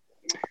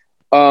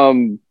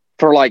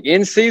 For like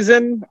in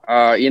season,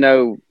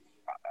 I'm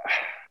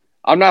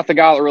not the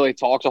guy that really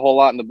talks a whole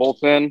lot in the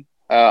bullpen.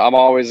 I'm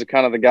always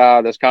kind of the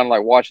guy that's kind of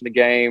like watching the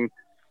game,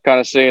 kind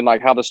of seeing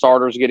like how the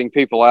starters are getting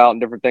people out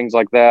and different things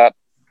like that.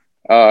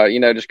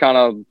 Just kind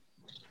of,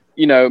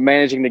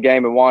 managing the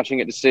game and watching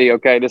it to see,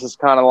 okay, this is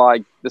kind of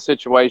like the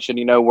situation,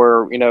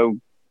 where,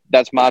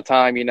 that's my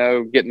time,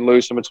 getting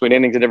loose in between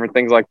innings and different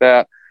things like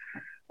that.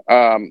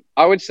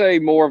 I would say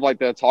more of like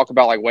the talk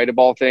about like weighted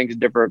ball things,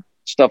 different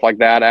stuff like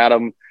that.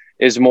 Adam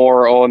is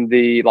more on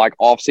the like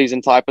off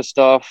season type of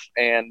stuff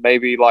and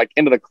maybe like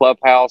into the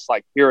clubhouse,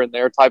 like here and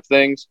there type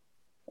things.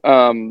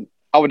 I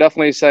would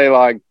definitely say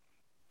like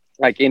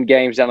in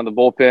games down in the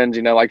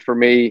bullpens, like for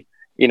me,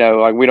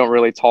 like we don't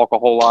really talk a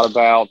whole lot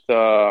about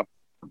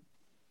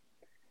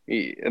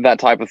that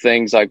type of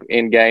things like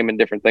in game and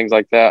different things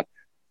like that.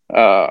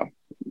 But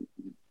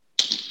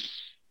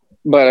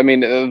I mean,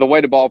 the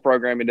weighted ball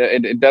program,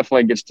 it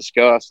definitely gets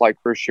discussed, like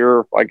for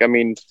sure. Like, I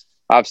mean,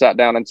 I've sat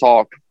down and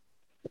talked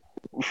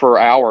for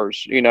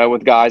hours,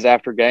 with guys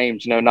after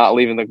games, not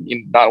leaving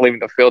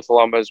the field till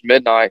almost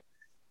midnight,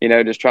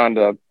 just trying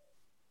to,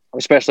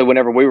 especially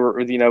whenever we were,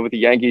 with the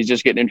Yankees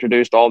just getting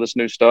introduced to all this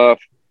new stuff.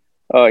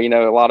 A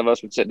lot of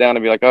us would sit down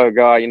and be like, oh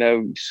God,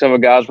 some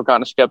of the guys were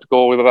kind of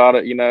skeptical about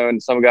it,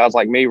 and some guys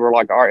like me were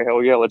like, all right,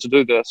 hell yeah, let's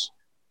do this.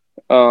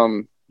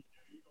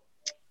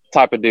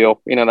 Type of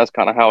deal. That's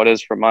kind of how it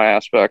is from my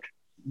aspect.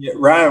 Yeah,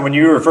 Ryan, when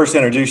you were first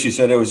introduced, you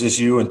said it was just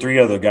you and three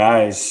other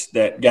guys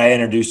that got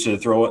introduced to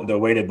the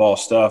weighted ball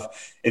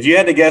stuff. If you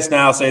had to guess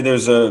now, say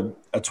there's a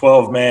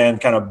 12-man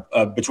kind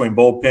of between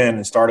bullpen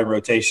and starting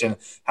rotation,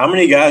 how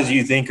many guys do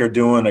you think are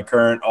doing a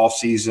current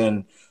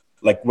off-season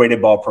like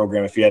weighted ball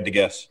program, if you had to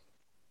guess?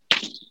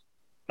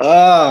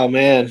 Oh,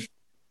 man.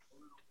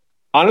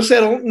 Honestly, I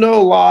don't know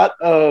a lot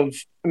of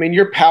 – I mean,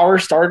 your power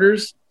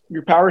starters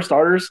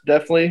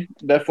definitely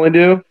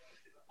do.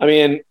 I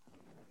mean,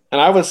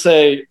 and I would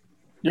say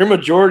your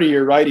majority of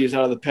your righties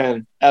out of the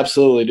pen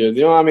absolutely do.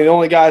 You know, I mean, the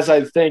only guys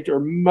I think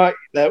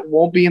that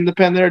won't be in the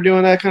pen that are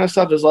doing that kind of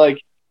stuff is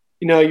like,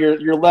 you know, your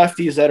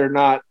lefties that are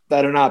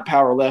not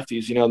power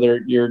lefties. You know,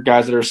 they're your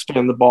guys that are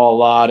spinning the ball a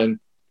lot and,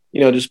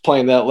 you know, just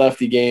playing that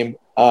lefty game.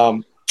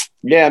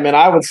 Yeah, man,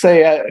 I would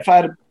say if I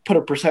had to put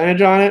a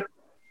percentage on it,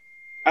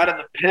 out of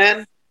the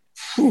pen,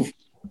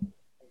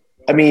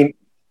 I mean,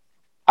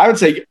 I would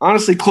say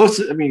honestly close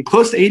to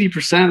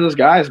 80% of those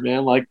guys,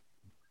 man. Like,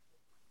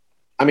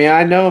 I mean,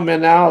 I know,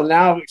 man,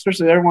 now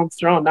especially everyone's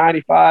throwing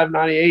 95,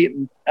 98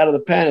 and out of the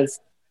pen.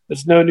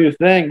 It's no new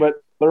thing, but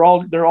they're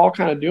all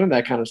kind of doing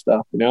that kind of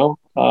stuff, you know.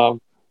 All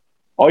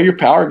your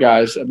power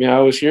guys. I mean, I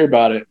always hear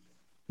about it.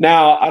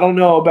 Now, I don't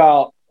know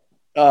about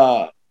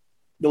the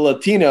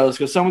Latinos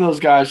because some of those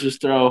guys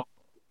just throw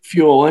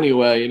fuel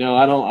anyway. You know,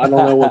 I don't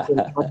know what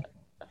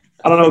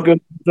I don't know what goes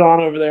on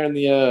over there in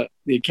the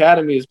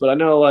academies, but I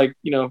know, like,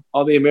 you know,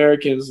 all the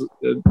Americans.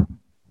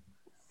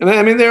 And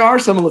I mean, there are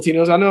some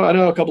Latinos. I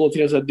know a couple of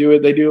Latinos that do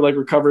it. They do like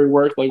recovery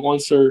work like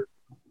once or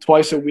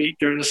twice a week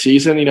during the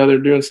season. You know, they're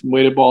doing some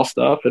weighted ball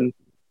stuff. And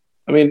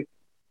I mean,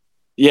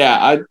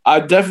 yeah, I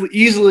definitely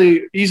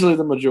easily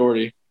the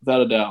majority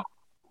without a doubt.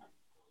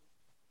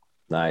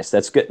 Nice.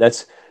 That's good.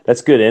 That's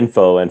good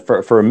info. And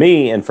for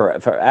me and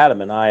for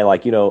Adam and I,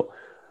 like, you know,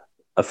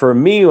 for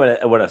me,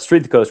 when a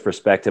strength coach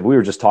perspective, we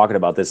were just talking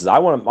about this, is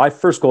my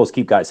first goal is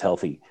keep guys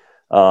healthy.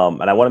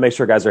 And I want to make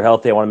sure guys are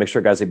healthy. I want to make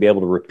sure guys will be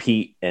able to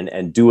repeat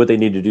and do what they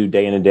need to do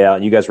day in and day out.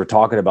 And you guys were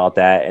talking about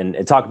that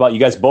and talk about you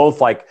guys both,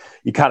 like,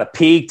 you kind of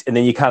peaked and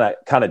then you kind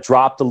of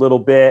dropped a little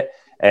bit.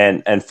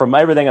 And from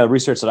everything on the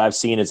research that I've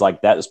seen, is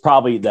like that is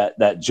probably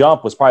that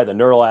jump was probably the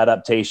neural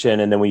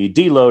adaptation. And then when you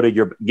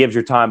deloaded, gives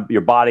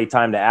your body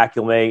time to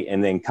acclimate,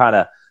 and then kind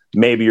of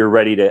maybe you're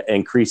ready to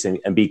increase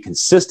and be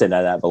consistent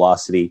at that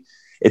velocity.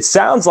 It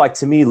sounds like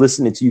to me,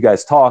 listening to you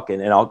guys talk,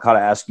 and I'll kind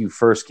of ask you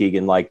first,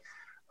 Keegan, like,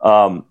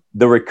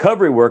 the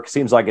recovery work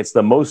seems like it's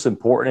the most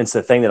important. It's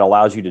the thing that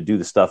allows you to do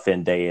the stuff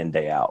in,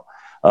 day out.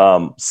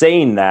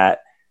 Saying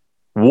that,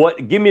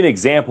 give me an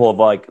example of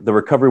like the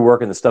recovery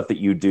work and the stuff that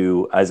you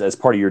do as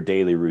part of your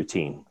daily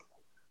routine.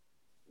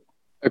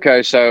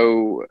 Okay.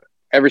 So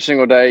every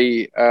single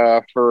day,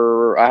 I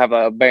have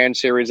a band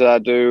series that I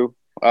do.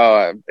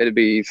 It'd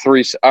be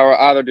I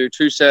either do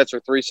 2 sets or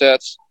 3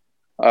 sets.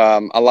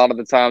 A lot of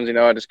the times, you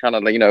know, I just kind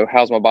of, you know,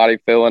 how's my body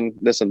feeling,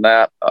 this and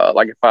that.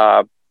 Like if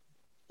I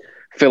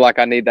feel like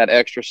I need that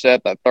extra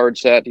set, that third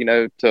set, you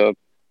know, to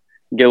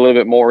get a little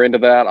bit more into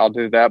that, I'll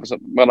do that.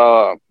 But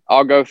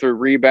I'll go through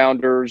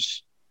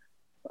rebounders.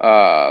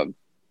 I'll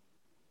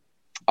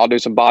do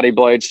some body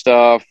blade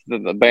stuff,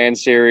 the band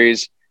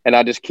series, and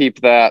I just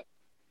keep that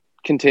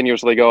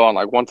continuously going.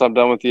 Like once I'm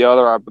done with the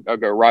other, I'll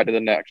go right to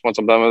the next. Once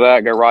I'm done with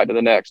that, go right to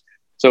the next.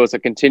 So it's a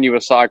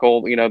continuous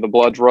cycle. You know, the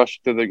blood's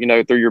rushed through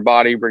through your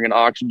body, bringing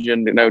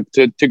oxygen, you know,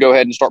 to go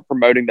ahead and start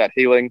promoting that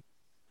healing.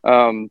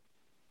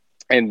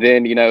 And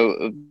then, you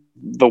know,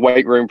 the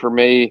weight room for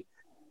me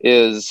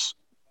is,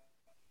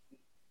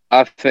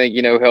 I think,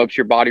 you know, helps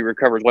your body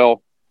recover as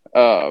well.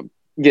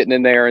 Getting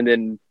in there and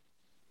then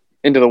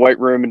into the weight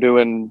room and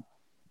doing,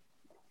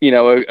 you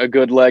know, a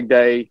good leg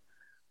day,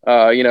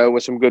 you know,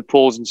 with some good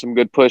pulls and some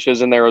good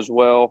pushes in there as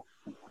well.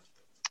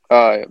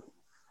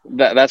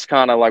 That's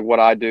kind of like what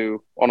I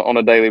do on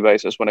a daily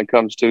basis when it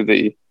comes to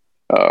the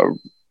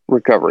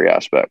recovery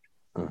aspect.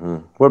 Mm-hmm.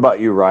 What about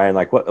you, Ryan?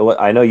 Like what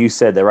I know you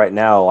said that right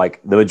now, like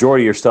the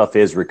majority of your stuff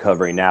is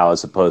recovery now,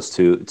 as opposed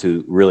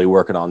to really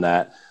working on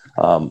that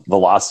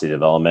velocity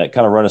development.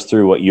 Kind of run us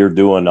through what you're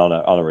doing on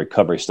a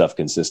recovery stuff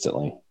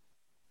consistently.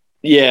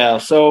 Yeah.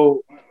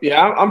 So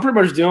yeah, I'm pretty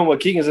much doing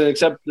what Keegan's in,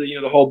 except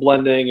the whole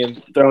blending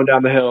and throwing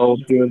down the hill,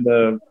 doing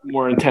the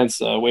more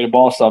intense weighted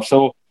ball stuff.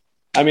 So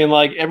I mean,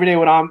 like every day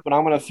when I'm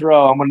going to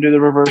throw, I'm going to do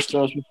the reverse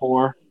throws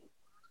before.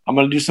 I'm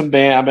going to do some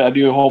band. I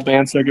do a whole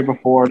band circuit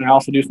before, and I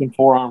also do some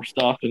forearm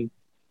stuff. And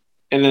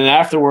then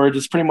afterwards,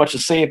 it's pretty much the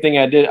same thing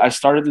I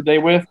started the day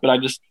with, but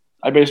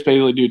I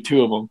basically do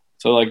 2 of them.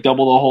 So like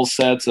double the whole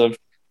sets of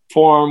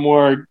forearm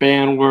work,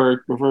 band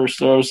work, reverse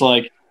throws,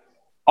 like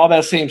all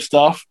that same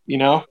stuff, you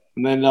know.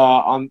 And then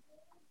on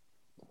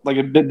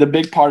like the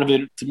big part of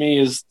it to me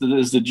is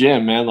the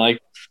gym, man. Like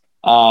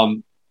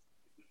I'm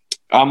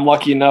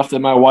lucky enough that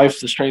my wife's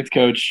the strength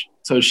coach,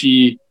 so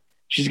she's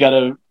got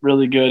a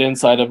really good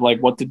insight of like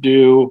what to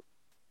do,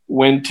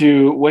 when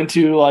to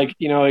like,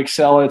 you know,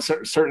 excel at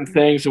certain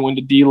things and when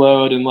to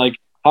deload. And like,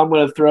 I'm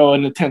going to throw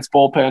an intense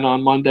bullpen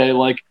on Monday.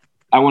 Like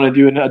I want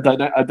to do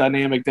a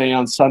dynamic day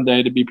on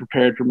Sunday to be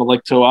prepared for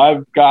so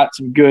I've got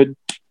some good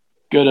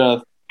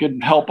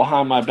good help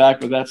behind my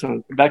back with that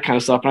kind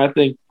of stuff. And I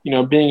think,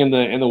 being in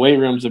the weight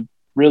room is a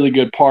really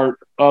good part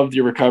of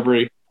your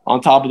recovery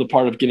on top of the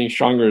part of getting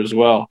stronger as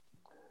well.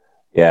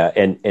 Yeah,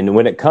 and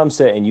when it comes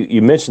to, and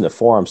you mentioned the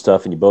forearm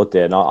stuff, and you both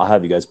did, and I'll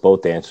have you guys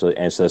both answer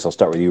this. I'll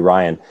start with you,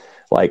 Ryan.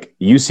 Like,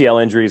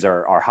 UCL injuries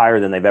are higher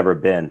than they've ever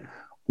been.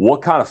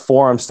 What kind of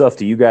forearm stuff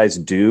do you guys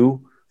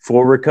do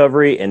for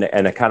recovery and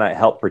to kind of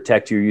help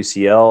protect your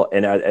UCL?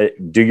 And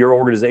do your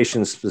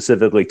organizations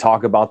specifically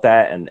talk about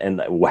that?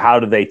 And how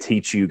do they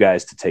teach you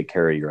guys to take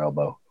care of your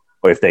elbow,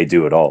 or if they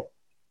do at all?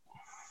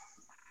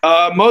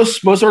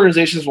 Most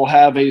organizations will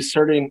have a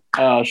certain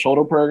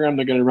shoulder program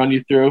they're going to run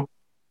you through.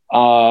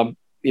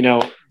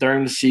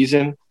 During the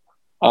season.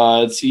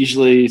 It's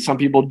usually some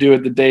people do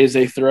it the days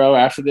they throw,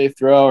 after they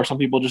throw, or some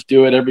people just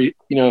do it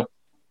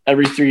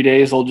every 3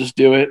 days they'll just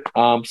do it.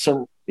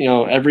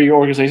 Every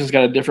organization's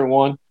got a different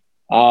one.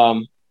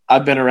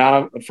 I've been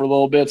around for a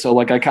little bit, so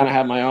like I kind of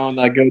have my own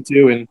that I go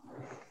to, and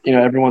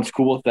everyone's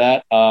cool with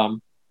that.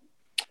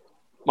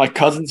 My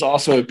cousin's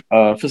also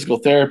a physical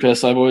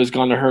therapist. I've always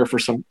gone to her for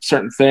some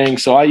certain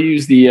things. So I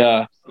use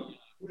the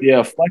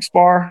flex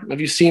bar. Have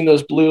you seen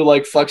those blue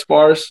like flex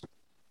bars?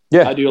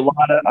 Yeah. I do a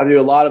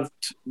lot of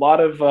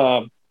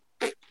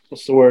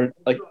what's the word?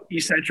 Like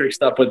eccentric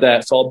stuff with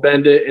that. So I'll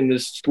bend it and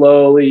just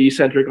slowly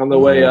eccentric on the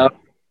way up.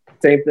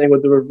 Same thing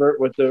with the revert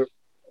with the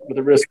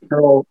wrist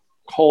curl.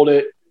 Hold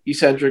it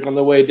eccentric on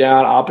the way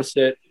down.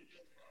 Opposite.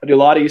 I do a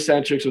lot of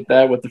eccentrics with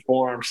that with the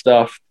forearm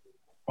stuff.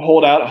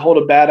 Hold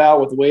a bat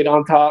out with weight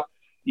on top.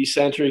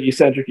 Eccentric.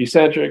 Same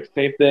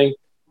thing.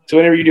 So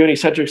whenever you're doing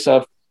eccentric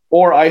stuff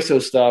or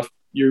iso stuff,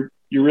 you're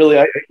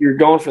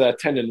going for that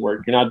tendon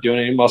work. You're not doing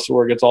any muscle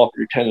work. It's all for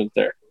your tendons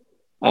there.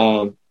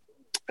 And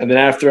then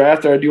after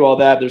I do all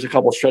that, there's a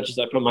couple stretches.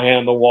 I put my hand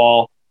on the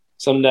wall,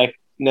 some neck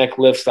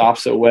lifts the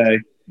opposite way.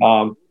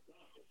 And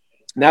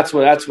that's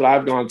what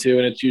I've gone to,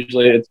 and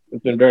it's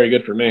been very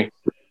good for me.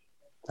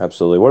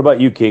 Absolutely. What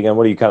about you, Keegan?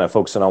 What are you kind of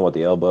focusing on with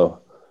the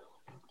elbow?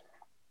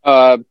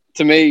 To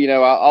me,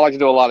 I like to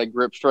do a lot of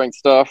grip strength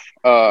stuff.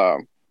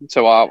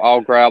 So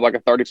I'll grab like a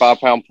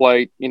 35-pound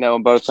plate,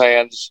 in both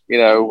hands,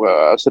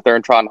 sit there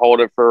and try and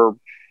hold it for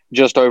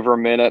just over a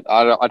minute.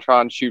 I try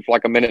and shoot for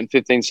like a minute and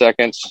 15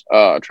 seconds,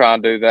 try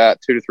and do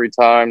that 2 to 3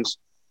 times.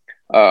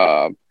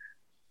 I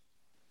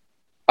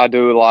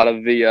do a lot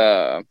of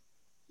the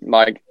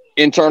like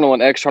internal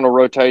and external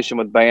rotation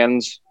with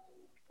bands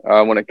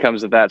when it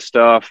comes to that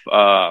stuff.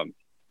 To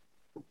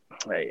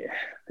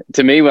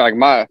me, like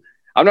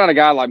I'm not a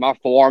guy like my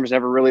forearms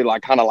never really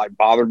like kind of like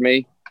bothered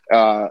me.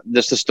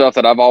 Just the stuff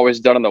that I've always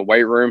done in the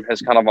weight room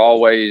has kind of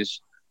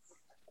always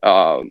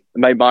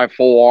made my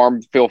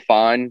forearm feel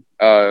fine.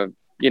 I'm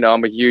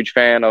a huge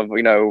fan of,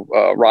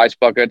 rice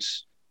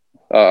buckets,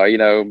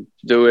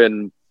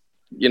 doing,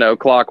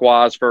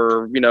 clockwise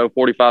for,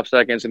 45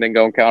 seconds and then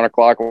going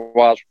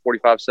counterclockwise for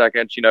 45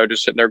 seconds,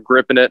 just sitting there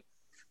gripping it.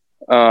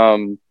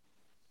 I'm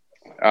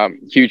a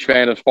huge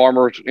fan of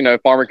farmer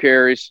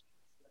carries.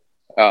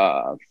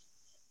 To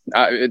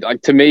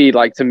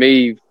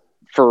me,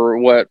 for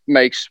what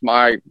makes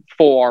my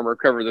forearm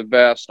recover the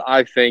best,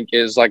 I think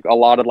is like a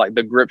lot of like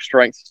the grip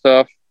strength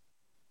stuff.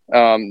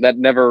 That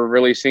never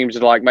really seems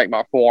to like make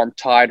my forearm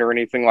tight or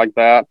anything like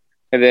that.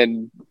 And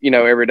then,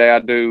 every day I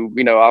do,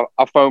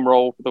 I foam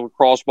roll with the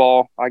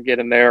crossball. I get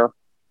in there,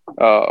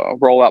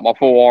 roll out my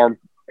forearm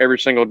every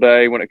single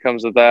day when it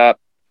comes to that.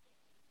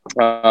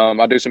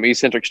 I do some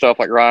eccentric stuff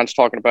like Ryan's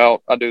talking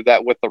about. I do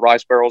that with the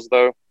rice barrels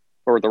though,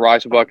 or the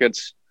rice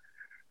buckets.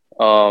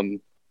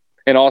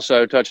 And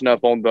also touching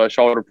up on the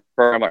shoulder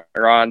program, like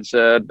Ryan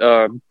said,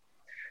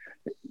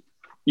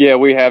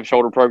 we have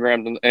shoulder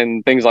programs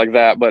and things like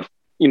that. But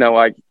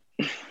like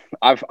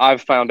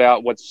I've found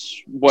out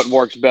what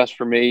works best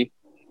for me,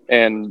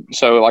 and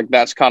so like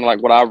that's kind of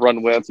like what I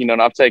run with.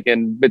 And I've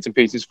taken bits and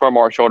pieces from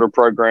our shoulder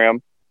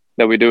program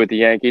that we do at the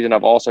Yankees, and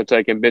I've also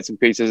taken bits and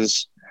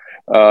pieces,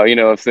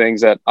 of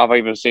things that I've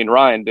even seen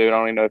Ryan do. I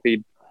don't even know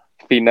if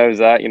he knows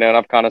that, and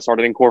I've kind of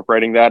started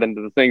incorporating that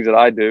into the things that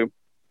I do.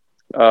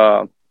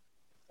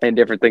 And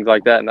different things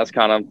like that. And that's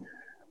kind of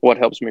what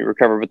helps me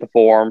recover with the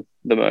forearm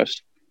the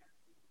most.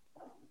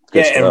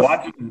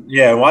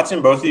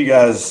 Watching both of you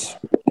guys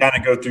kind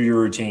of go through your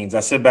routines. I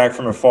sit back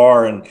from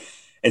afar, and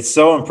it's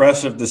so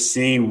impressive to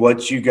see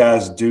what you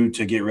guys do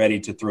to get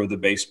ready to throw the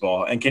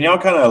baseball. And can y'all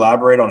kind of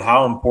elaborate on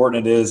how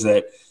important it is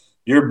that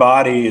your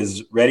body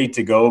is ready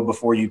to go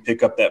before you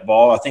pick up that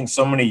ball? I think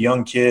so many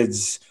young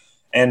kids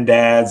and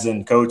dads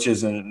and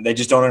coaches, and they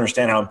just don't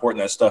understand how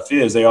important that stuff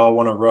is. They all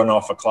want to run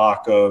off a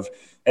clock of,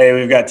 hey,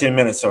 we've got 10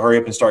 minutes, so hurry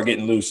up and start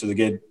getting loose. So the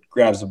kid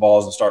grabs the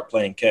balls and start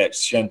playing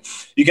catch. And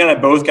you kind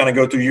of both kind of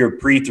go through your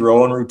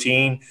pre-throwing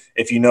routine.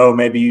 If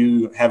maybe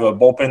you have a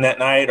bullpen that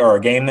night or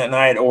a game that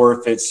night, or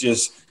if it's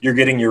just you're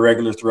getting your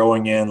regular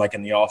throwing in like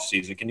in the off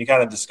season. Can you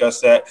kind of discuss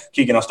that?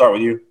 Keegan, I'll start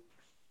with you.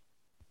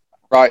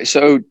 Right.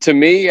 So to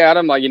me,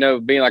 Adam, like,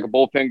 being like a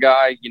bullpen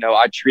guy,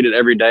 I treat it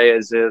every day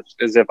as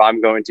if I'm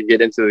going to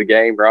get into the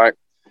game. Right.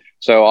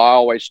 So I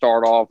always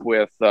start off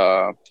with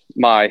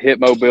my hip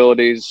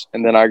mobilities,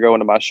 and then I go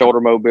into my shoulder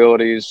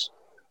mobilities.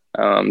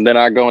 Then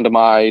I go into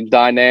my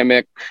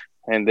dynamic,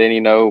 and then,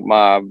 you know,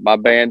 my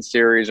band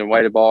series and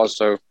weighted balls.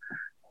 So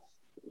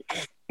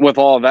with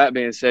all of that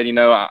being said, you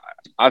know,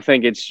 I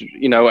think it's,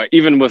 you know,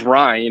 even with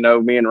Ryan, you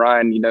know, me and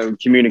Ryan, you know,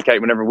 communicate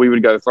whenever we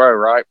would go throw,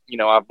 right? You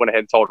know, I went ahead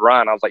and told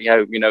Ryan, I was like,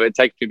 you know, it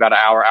takes me about an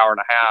hour and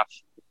a half,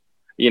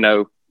 you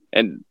know,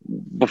 and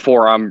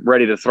before I'm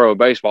ready to throw a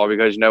baseball,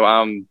 because, you know,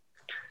 I'm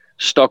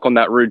stuck on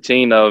that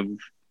routine of,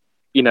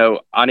 you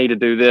know, I need to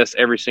do this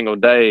every single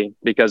day,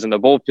 because in the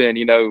bullpen,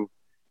 you know,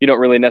 you don't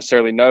really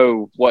necessarily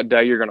know what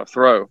day you're going to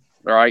throw,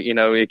 right? You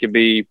know, it could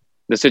be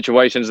the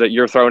situations that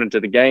you're throwing into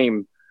the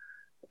game,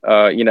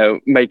 you know,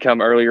 may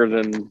come earlier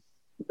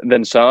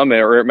than some,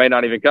 or it may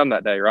not even come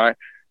that day, right?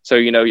 So,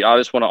 you know, I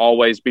just want to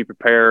always be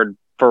prepared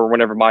for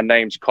whenever my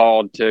name's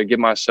called to give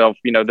myself,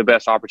 you know, the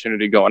best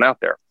opportunity going out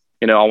there.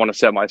 You know, I want to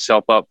set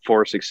myself up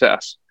for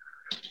success.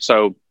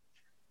 So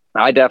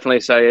I definitely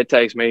say it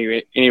takes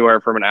me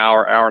anywhere from an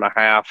hour and a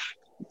half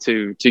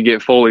to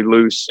get fully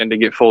loose and to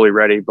get fully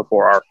ready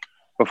before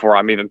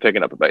I'm even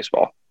picking up a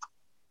baseball.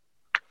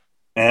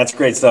 And that's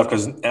great stuff,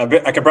 because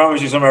I can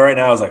promise you somebody right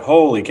now is like,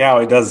 holy cow,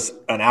 he does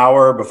an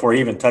hour before he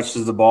even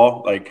touches the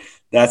ball. Like,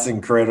 that's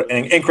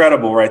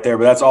incredible right there.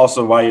 But that's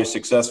also why you're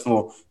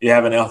successful. You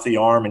have an healthy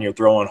arm and you're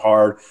throwing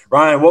hard.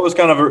 Ryan, what was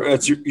kind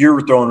of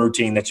your throwing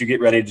routine that you get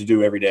ready to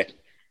do every day?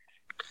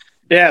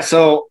 Yeah,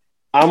 so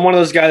I'm one of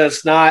those guys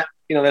that's not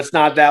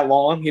that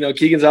long. You know,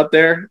 Keegan's up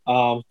there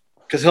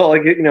because he'll,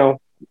 like, you know,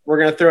 we're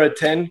going to throw at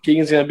 10.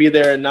 Keegan's going to be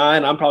there at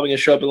 9. I'm probably going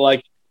to show up at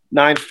like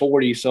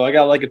 9:40. So I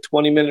got like a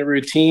 20-minute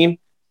routine.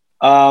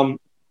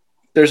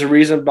 There's a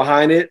reason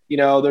behind it. You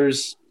know,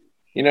 there's,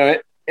 you know,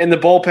 in the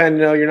bullpen, you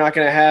know, you're not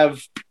going to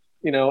have,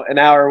 you know, an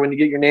hour when you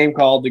get your name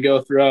called to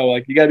go throw.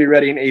 Like, you got to be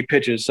ready in 8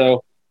 pitches.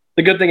 So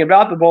the good thing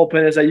about the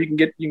bullpen is that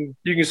you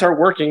can start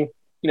working,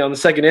 you know, in the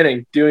second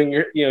inning, doing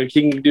your, you know,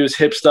 he can do his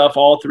hip stuff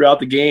all throughout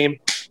the game,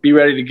 be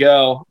ready to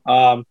go.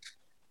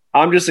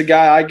 I'm just a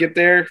guy, I get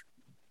there,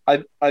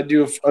 I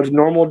do a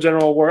normal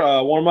general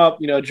warm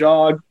up, you know,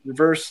 jog,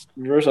 reverse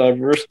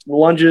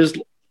lunges,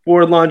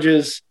 forward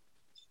lunges,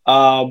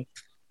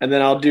 and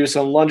then I'll do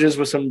some lunges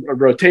with some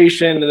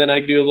rotation, and then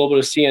I do a little bit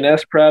of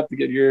CNS prep to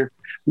get your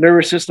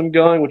nervous system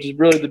going, which is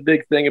really the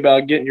big thing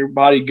about getting your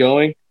body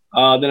going.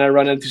 Then I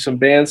run into some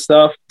band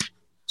stuff.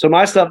 So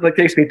my stuff like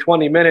takes me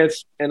 20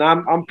 minutes, and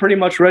I'm pretty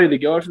much ready to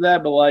go after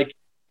that. But like,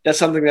 that's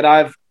something that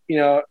I've, you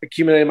know,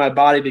 accumulated my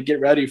body to get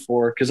ready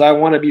for, because I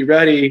want to be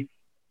ready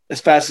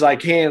as fast as I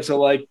can. So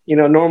like, you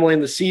know, normally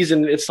in the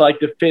season, it's like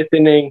the 5th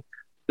inning,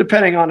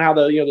 depending on how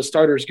the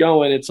starter's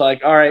going. It's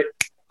like, all right,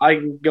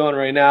 I'm going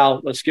right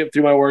now. Let's get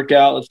through my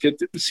workout. Let's get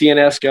the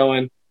CNS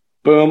going.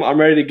 Boom, I'm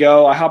ready to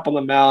go. I hop on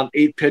the mound,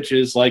 8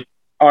 pitches. Like,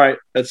 all right,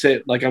 that's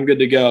it. Like, I'm good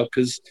to go.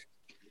 Because,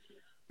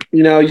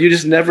 you know, you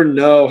just never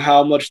know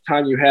how much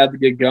time you have to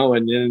get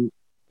going. And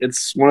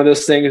it's one of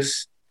those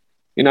things,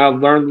 you know,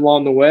 I've learned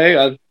along the way.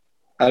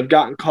 I've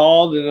gotten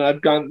called, and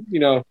I've gotten, you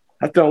know,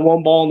 I've thrown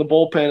one ball in the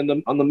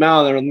bullpen on the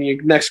mound, and the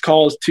next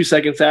call is 2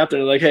 seconds after.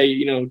 They're like, hey,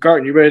 you know,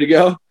 Garton, you ready to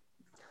go?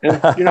 And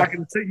you're not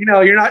going to say, you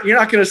know, you're not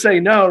going to say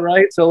no,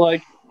 right? So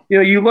like, you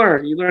know, you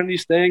learn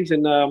these things.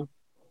 And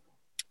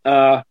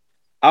I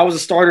was a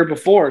starter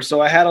before,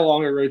 so I had a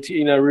longer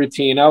routine.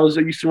 I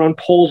used to run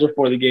polls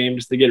before the game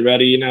just to get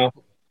ready. You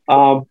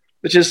know,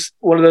 it's just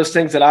one of those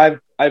things that I've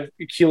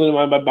accumulated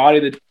in my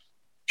body to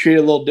treat it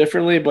a little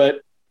differently.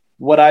 But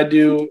what I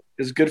do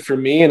is good for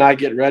me, and I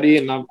get ready,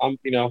 and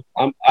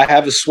I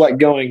have the sweat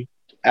going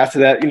after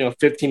that. You know,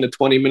 15 to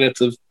 20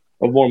 minutes of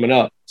warming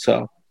up.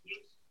 So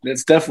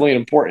it's definitely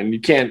important.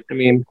 You can't. I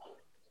mean,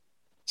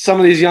 some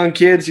of these young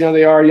kids, you know,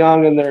 they are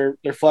young and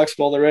they're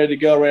flexible, they're ready to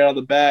go right out of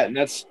the bat, and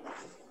that's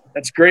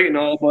great and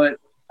all. But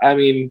I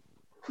mean,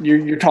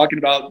 you're talking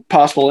about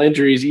possible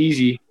injuries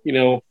easy, you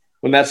know,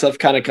 when that stuff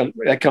kind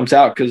of comes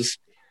out, because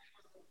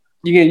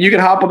you can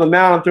hop on the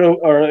mound and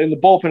or in the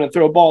bullpen and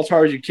throw a ball as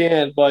hard as you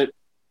can, but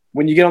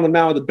when you get on the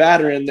mound with the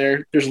batter in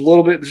there, there's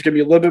going to be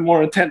a little bit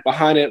more intent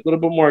behind it, a little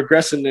bit more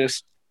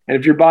aggressiveness. And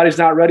if your body's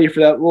not ready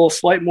for that little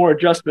slight more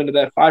adjustment to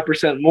that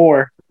 5%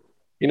 more,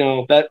 you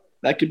know, that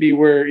could be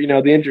where, you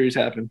know, the injuries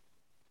happen.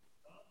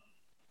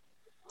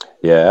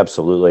 Yeah,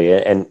 absolutely.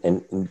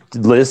 And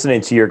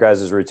listening to your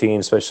guys' routine,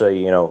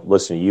 especially, you know,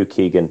 listening to you,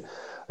 Keegan,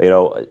 you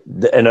know,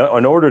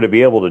 in order to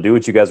be able to do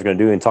what you guys are going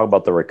to do and talk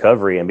about the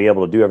recovery and be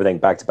able to do everything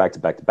back to back to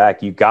back to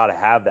back, you got to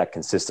have that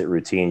consistent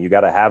routine. You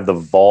got to have the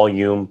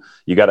volume.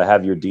 You got to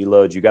have your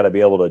deloads. You got to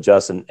be able to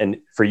adjust. And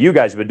for you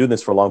guys, you've been doing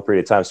this for a long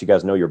period of time, so you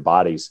guys know your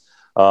bodies.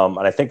 And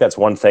I think that's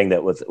one thing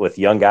that with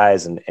young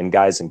guys and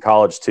guys in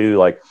college too.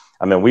 Like,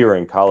 I mean, we were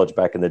in college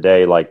back in the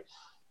day. Like,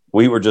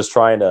 we were just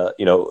trying to,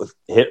 you know,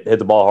 hit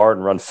the ball hard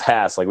and run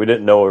fast. Like, we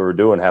didn't know what we were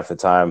doing half the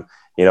time,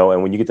 you know.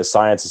 And when you get the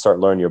science and start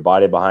learning your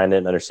body behind it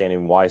and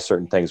understanding why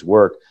certain things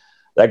work,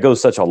 that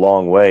goes such a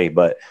long way.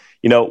 But,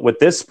 you know, with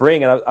this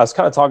spring, and I was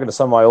kind of talking to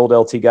some of my old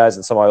LT guys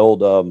and some of my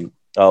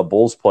old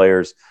Bulls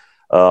players.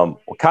 Kind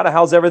of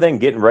how's everything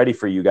getting ready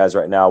for you guys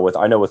right now?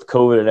 I know with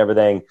COVID and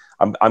everything,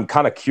 I'm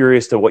kind of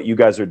curious to what you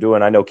guys are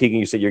doing. I know, Keegan,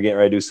 you said you're getting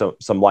ready to do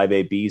some live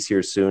ABs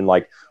here soon.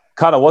 Like,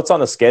 kind of what's on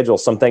the schedule?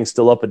 Some things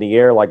still up in the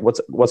air. Like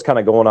what's kind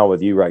of going on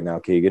with you right now,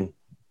 Keegan?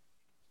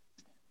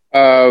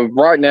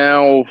 Right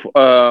now,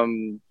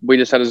 we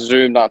just had a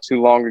Zoom not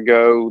too long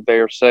ago. They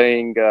are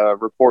saying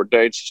report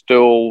dates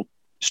still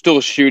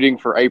shooting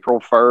for April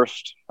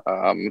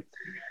 1st.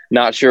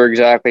 Not sure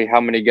exactly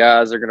how many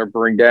guys they're going to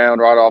bring down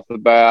right off the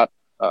bat.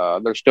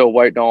 They're still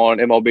waiting on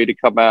MLB to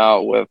come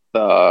out with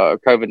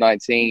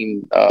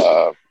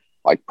COVID-19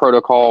 like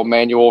protocol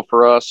manual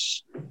for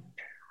us.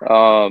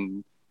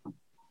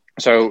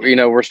 So,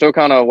 we're still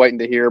kind of waiting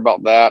to hear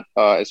about that.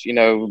 As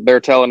they're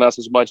telling us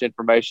as much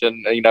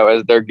information,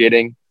 as they're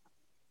getting.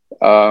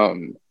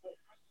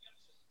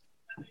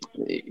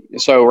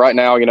 So right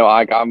now,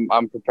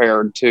 I'm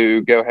prepared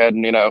to go ahead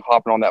and,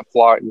 hopping on that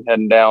flight and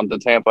heading down to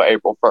Tampa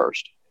April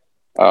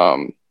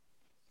 1st.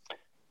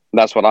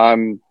 That's what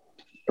I'm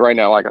right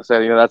now. Like I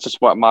said, that's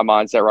just what my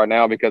mindset right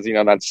now, because,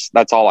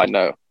 that's all I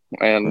know.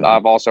 And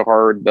I've also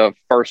heard the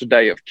first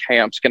day of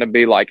camp's going to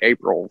be like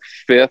April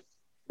 5th.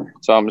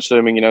 So I'm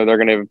assuming, they're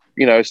going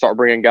to, start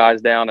bringing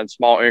guys down in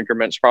small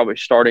increments, probably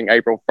starting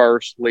April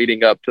 1st,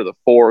 leading up to the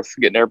 4th,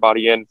 getting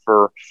everybody in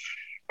for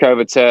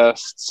COVID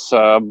tests,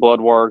 blood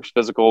works,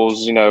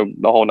 physicals,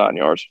 the whole 9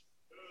 yards.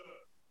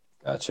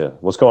 Gotcha.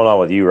 What's going on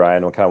with you,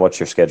 Ryan? What's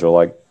your schedule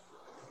like?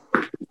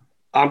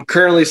 I'm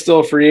currently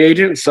still a free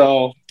agent,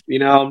 so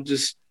I'm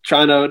just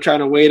trying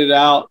to wait it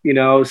out.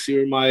 See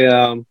where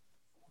my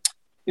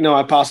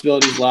my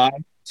possibilities lie.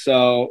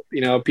 So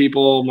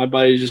my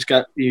buddy just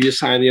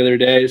signed the other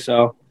day,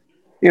 so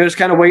just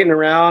kind of waiting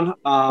around.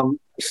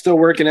 Still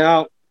working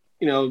out.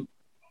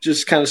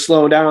 Just kind of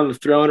slowing down on the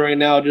throwing right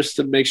now, just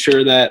to make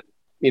sure that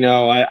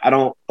I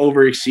don't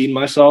over exceed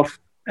myself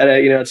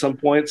at some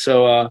point.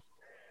 So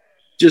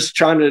just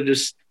trying to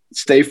just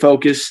stay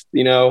focused.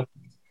 Go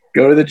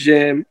to the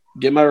gym,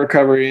 get my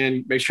recovery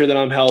in, make sure that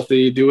I'm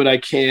healthy, do what I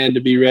can to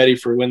be ready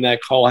for when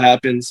that call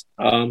happens.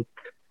 And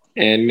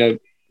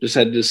just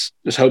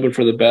hoping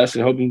for the best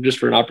and hoping just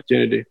for an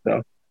opportunity.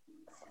 So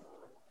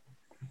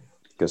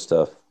good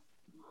stuff.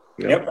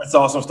 Yep, that's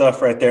awesome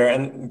stuff right there.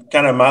 And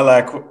kind of my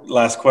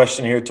last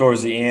question here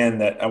towards the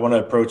end that I want to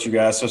approach you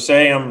guys. So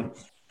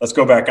let's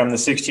go back. I'm the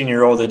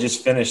 16-year-old that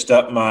just finished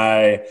up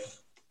my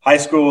high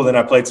school, then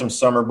I played some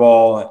summer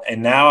ball,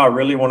 and now I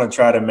really want to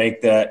try to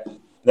make that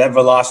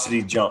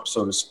velocity jump,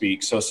 so to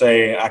speak. So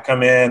say I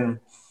come in,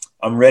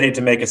 I'm ready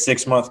to make a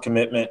 6-month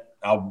commitment.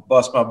 I'll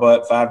bust my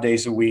butt 5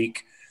 days a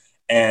week,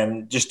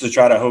 and just to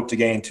try to hope to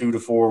gain 2 to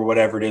 4,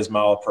 whatever it is,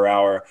 mile per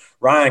hour.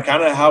 Ryan,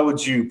 kind of how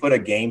would you put a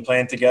game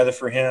plan together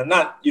for him?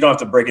 You don't have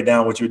to break it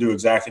down what you would do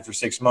exactly for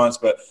 6 months,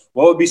 but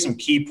what would be some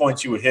key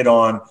points you would hit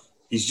on?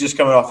 He's just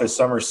coming off his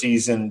summer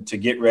season to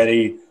get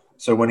ready.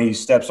 So when he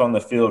steps on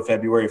the field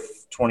February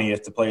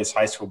 20th to play his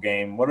high school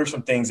game, what are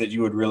some things that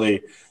you would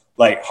really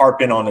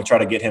harp in on to try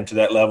to get him to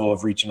that level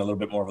of reaching a little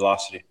bit more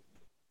velocity?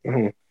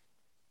 Mm-hmm.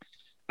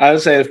 I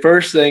would say the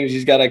first thing is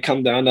he's got to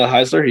come down to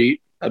Heisler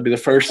Heat. That'd be the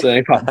first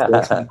thing.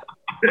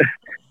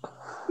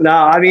 No,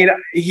 I mean,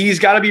 he's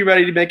got to be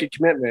ready to make a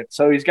commitment.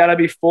 So he's got to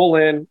be full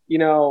in.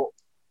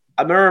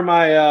 I remember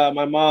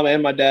my mom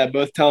and my dad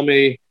both tell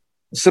me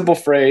a simple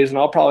phrase, and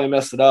I'll probably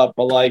mess it up,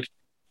 but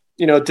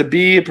to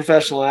be a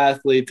professional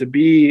athlete, to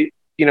be,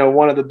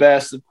 one of the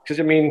best,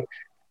 because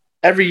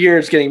every year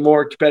it's getting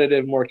more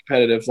competitive.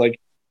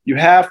 You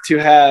have to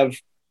have,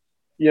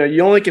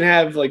 you only can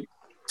have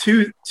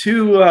two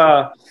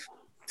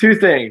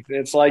things.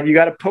 It's you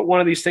got to put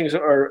one of these things,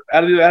 or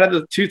out of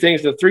the two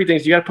things, the three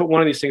things, you got to put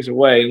one of these things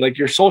away. And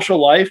your social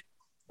life,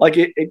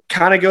 it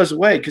kind of goes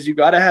away, because you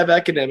got to have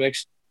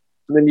academics,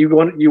 and then you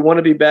want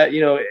to be bad,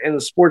 in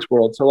the sports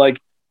world. So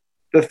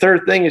the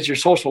third thing is your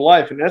social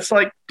life. And that's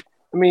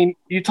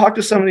you talk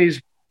to some of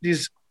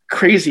these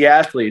crazy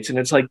athletes, and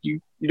it's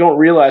you don't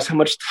realize how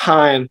much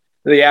time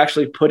they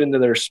actually put into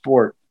their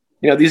sport.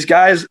 These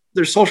guys,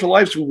 their social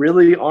lives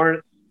really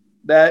aren't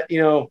that,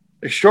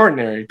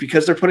 extraordinary,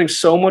 because they're putting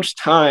so much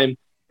time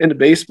into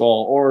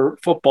baseball or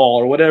football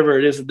or whatever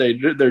it is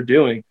that they're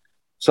doing.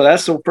 So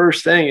that's the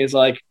first thing is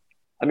all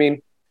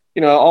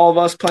of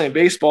us playing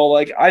baseball,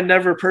 I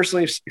never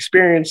personally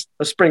experienced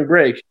a spring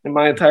break in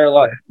my entire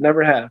life.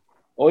 Never have.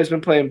 Always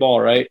been playing ball,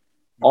 right?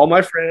 All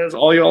my friends,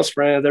 all y'all's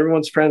friends,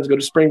 everyone's friends go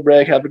to spring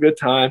break, have a good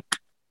time.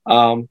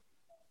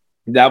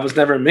 That was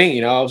never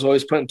me. I was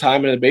always putting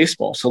time into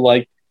baseball.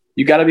 So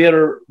you got to be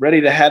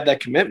ready to have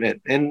that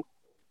commitment. And,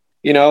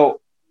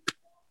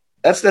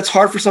 that's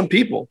hard for some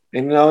people,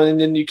 and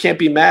then you can't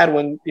be mad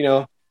when,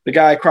 the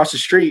guy across the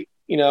street,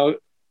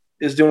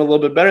 is doing a little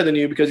bit better than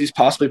you because he's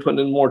possibly putting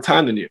in more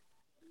time than you.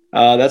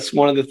 That's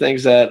one of the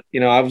things that,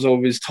 I was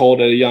always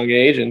told at a young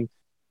age. And,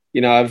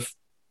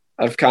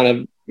 I've kind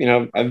of,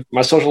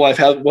 my social life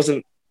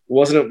wasn't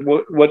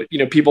what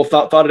people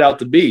thought it out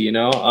to be,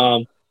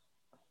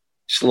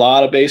 just a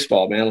lot of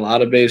baseball, man, a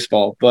lot of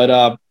baseball.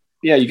 But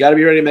you got to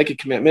be ready to make a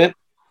commitment.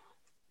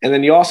 And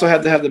then you also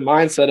have to have the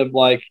mindset of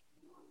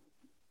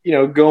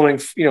going,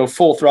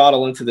 full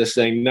throttle into this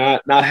thing,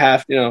 not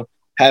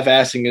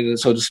half-assing it,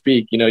 so to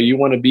speak. You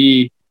want to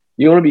be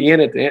in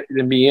it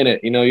and be in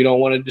it. You don't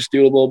want to just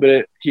do a little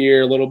bit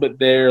here, a little bit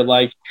there.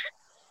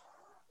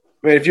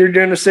 I mean, if you're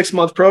doing a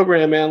 6-month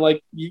program, man,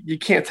 like you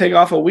can't take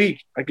off a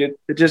week. Like you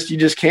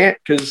just can't,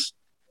 because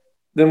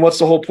then what's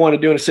the whole point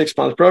of doing a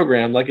 6-month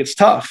program? Like, it's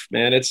tough,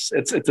 man. It's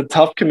a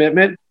tough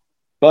commitment,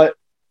 but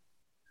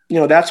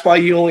that's why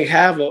you only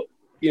have a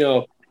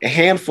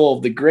handful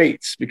of the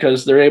greats,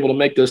 because they're able to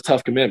make those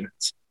tough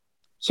commitments.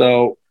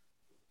 So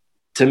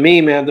to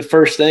me, man, the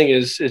first thing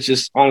is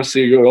just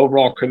honestly your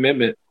overall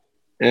commitment.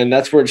 And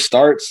that's where it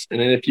starts. And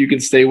then if you can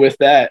stay with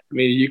that, I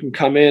mean, you can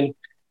come in,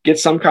 get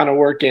some kind of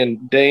work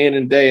in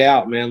and day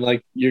out, man.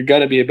 Like, you're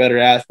going to be a better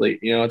athlete.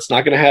 It's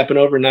not going to happen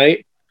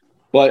overnight,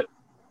 but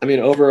I mean,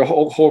 over a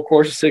whole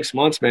course of 6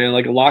 months, man,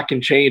 like, a lot can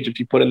change if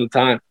you put in the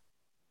time.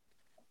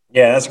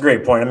 Yeah, that's a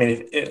great point. I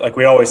mean, like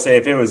we always say,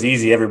 if it was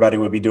easy, everybody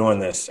would be doing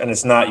this, and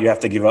it's not. You have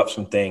to give up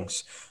some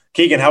things.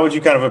 Keegan, how would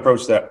you kind of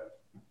approach that?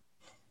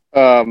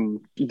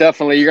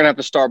 Definitely, you're gonna have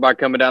to start by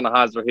coming down to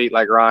Heisler Heat,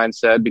 like Ryan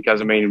said,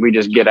 because I mean, we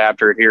just get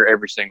after it here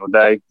every single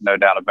day, no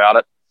doubt about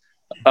it.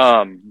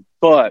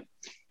 But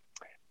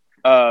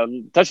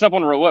touching up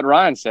on what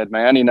Ryan said,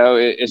 man,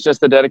 it's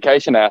just the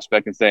dedication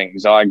aspect of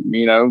things. Like,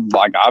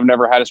 like, I've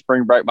never had a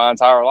spring break my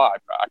entire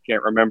life. I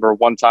can't remember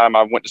one time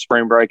I went to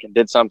spring break and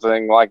did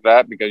something like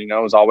that, because, it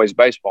was always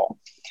baseball.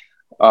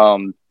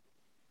 And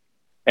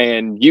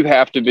you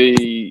have to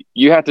be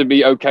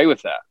okay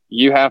with that.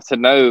 You have to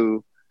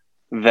know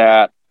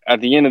that at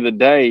the end of the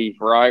day,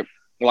 right?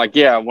 Like,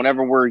 yeah,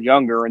 whenever we're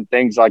younger and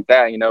things like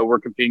that, we're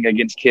competing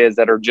against kids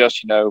that are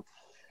just,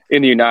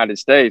 in the United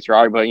States,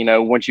 right? But,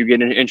 once you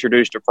get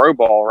introduced to pro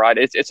ball, right,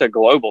 it's a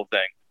global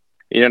thing.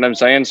 You know what I'm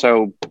saying?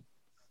 So,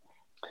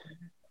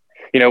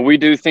 we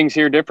do things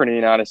here different in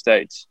the United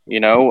States,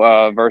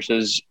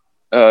 versus,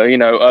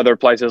 other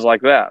places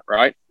like that,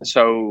 right?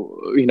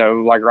 So,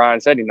 like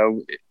Ryan said,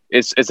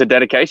 it's a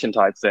dedication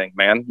type thing,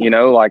 man.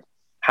 Like,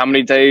 how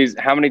many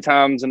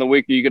times in the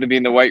week are you going to be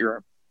in the weight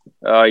room?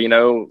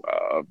 And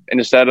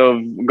instead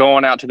of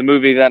going out to the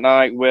movie that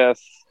night with,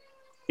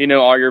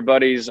 all your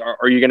buddies,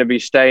 are you going to be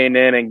staying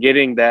in and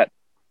getting that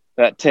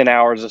 10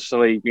 hours of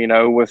sleep,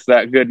 with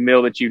that good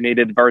meal that you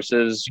needed,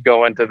 versus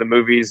going to the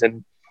movies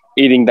and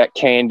eating that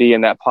candy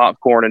and that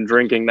popcorn and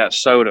drinking that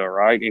soda,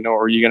 right?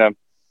 Are you going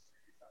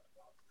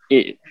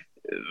to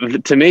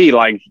 – to me,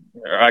 like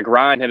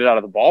Ryan hit it out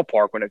of the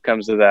ballpark when it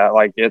comes to that.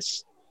 Like,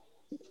 it's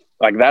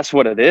like, that's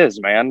what it is,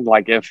 man.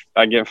 Like, if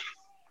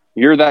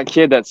you're that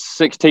kid that's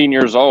 16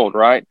 years old,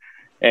 right,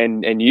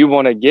 and you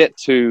want to get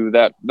to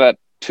that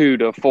 2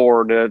 to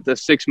 4 to the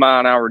 6 mile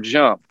an hour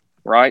jump,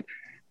 right?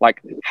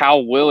 Like, how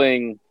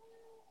willing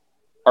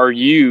are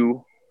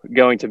you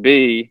going to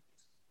be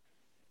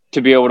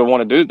able to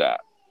want to do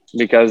that?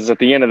 Because at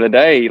the end of the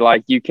day,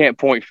 like, you can't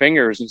point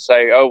fingers and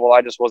say, oh, well,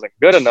 I just wasn't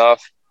good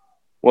enough.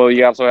 Well,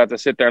 you also have to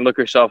sit there and look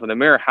yourself in the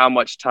mirror. How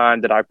much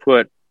time did I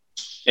put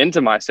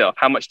into myself?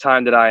 How much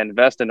time did I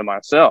invest into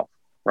myself?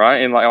 Right.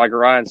 And like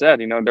Ryan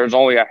said, there's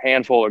only a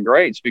handful of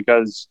greats,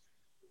 because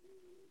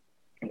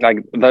like,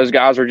 those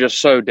guys are just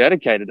so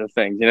dedicated to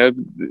things.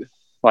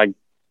 Like,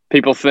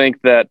 people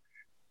think that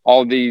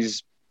all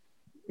these,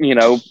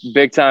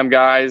 big time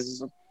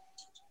guys,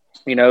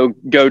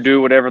 go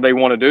do whatever they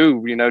want to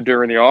do,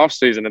 during the off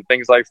season and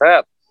things like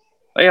that.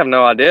 They have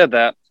no idea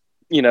that,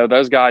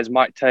 those guys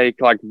might take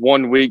like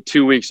 1 week,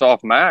 2 weeks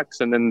off max,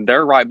 and then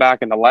they're right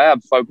back in the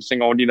lab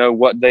focusing on,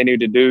 what they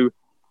need to do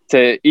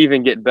to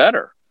even get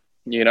better,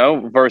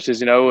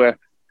 versus,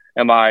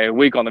 am I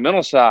weak on the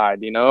mental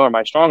side? Am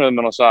I strong on the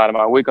mental side? Am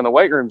I weak on the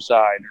weight room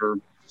side? Or,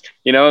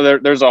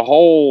 there's a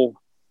whole,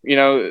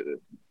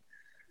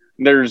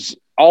 there's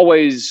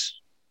always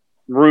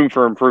room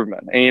for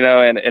improvement.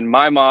 And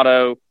my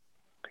motto,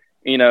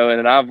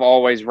 and I've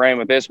always ran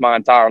with this my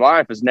entire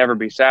life, is never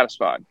be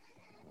satisfied.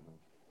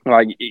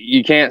 Like,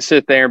 you can't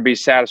sit there and be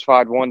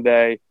satisfied one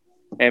day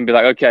and be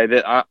like,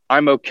 okay,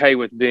 I'm okay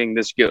with being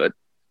this good.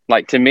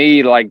 Like, to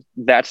me, like,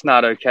 that's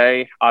not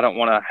okay. I don't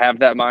want to have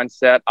that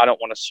mindset. I don't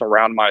want to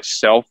surround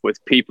myself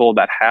with people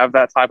that have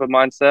that type of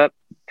mindset.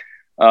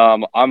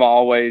 I'm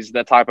always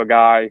that type of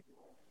guy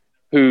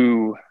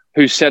who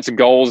sets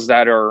goals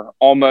that are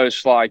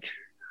almost like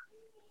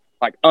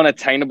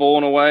unattainable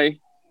in a way,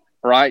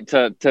 right?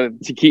 To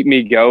keep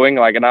me going.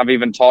 Like, and I've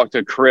even talked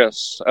to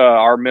Chris,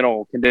 our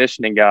mental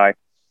conditioning guy.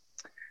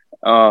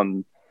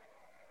 I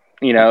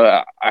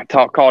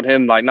called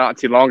him like not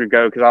too long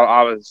ago,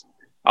 because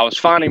I was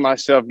finding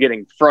myself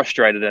getting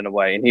frustrated in a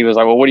way. And he was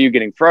like, well, what are you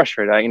getting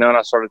frustrated at? And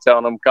I started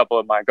telling him a couple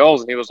of my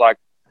goals, and he was like,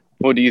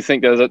 well, do you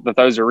think that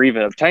those are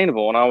even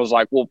obtainable? And I was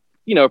like, well,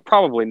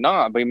 probably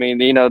not. But I mean,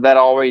 that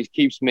always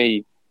keeps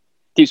me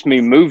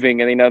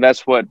moving. And,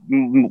 that's what,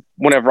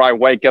 whenever I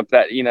wake up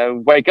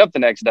the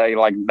next day,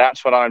 like,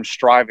 that's what I'm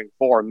striving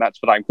for. And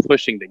that's what I'm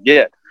pushing to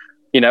get,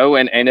 and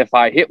if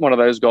I hit one of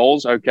those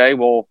goals, okay,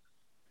 well,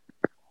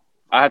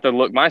 I have to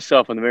look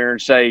myself in the mirror and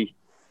say,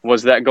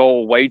 was that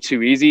goal way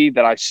too easy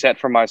that I set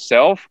for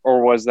myself?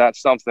 Or was that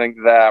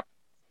something that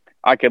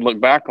I could look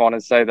back on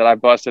and say that I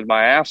busted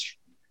my ass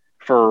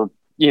for,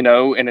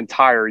 an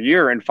entire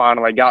year and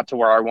finally got to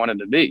where I wanted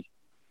to be,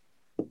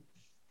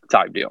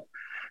 type deal.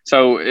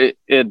 So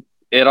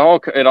it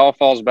all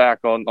falls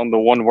back on the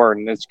one word,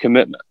 and it's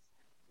commitment.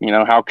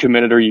 how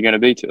committed are you going to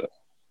be to it?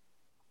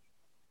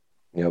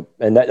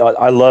 And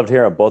I loved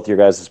hearing both your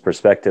guys'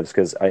 perspectives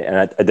because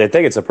I think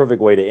it's a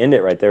perfect way to end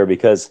it right there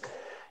because,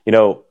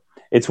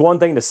 it's one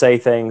thing to say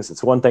things.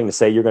 It's one thing to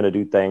say you're going to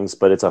do things,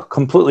 but it's a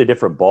completely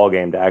different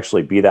ballgame to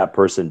actually be that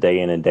person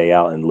day in and day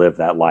out and live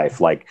that life,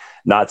 like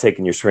not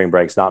taking your spring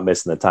breaks, not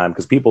missing the time.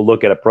 Because people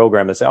look at a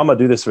program and say, I'm going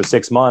to do this for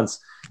 6 months,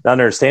 not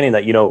understanding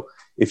that,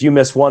 if you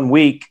miss 1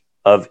 week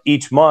of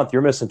each month,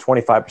 you're missing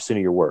 25% of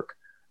your work.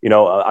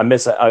 I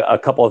miss a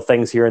couple of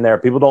things here and there.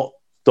 People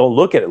don't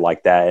look at it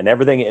like that, and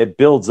everything, it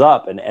builds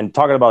up and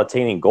talking about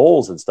attaining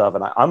goals and stuff.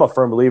 And I'm a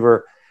firm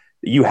believer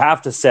you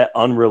have to set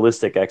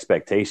unrealistic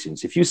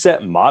expectations. If you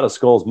set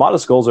modest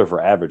goals are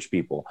for average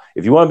people.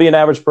 If you want to be an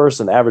average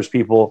person, average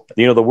people,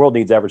 the world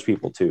needs average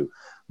people too.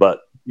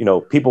 But,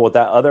 people with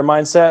that other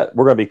mindset,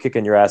 we're going to be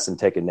kicking your ass and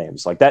taking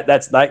names like that.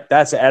 That's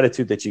the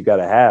attitude that you got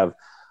to have.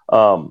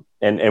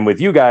 And with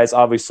you guys,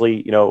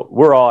 obviously,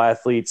 we're all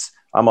athletes.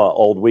 I'm an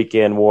old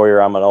weekend warrior.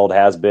 I'm an old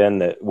has-been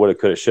that woulda,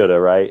 coulda, shoulda,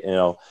 right?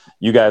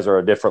 You guys are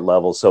a different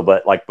level. So,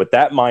 but like with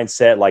that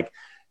mindset,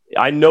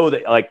 I know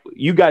that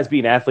you guys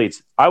being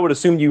athletes, I would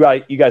assume you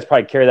guys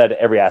probably carry that to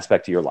every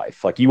aspect of your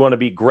life. Like you want to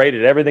be great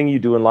at everything you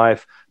do in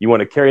life. You want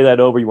to carry that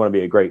over. You want to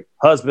be a great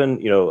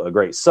husband, a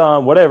great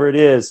son, whatever it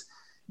is.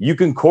 You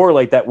can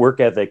correlate that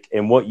work ethic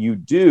and what you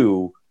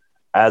do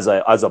as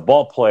a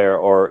ball player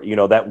or,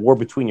 that war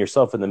between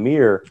yourself and the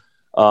mirror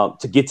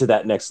to get to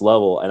that next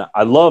level. And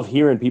I love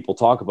hearing people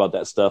talk about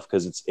that stuff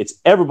because it's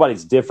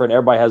everybody's different.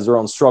 Everybody has their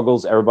own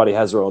struggles. Everybody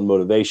has their own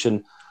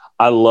motivation.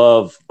 I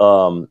love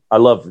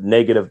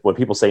negative when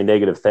people say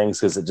negative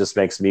things because it just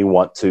makes me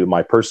want to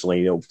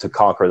personally, to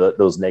conquer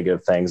those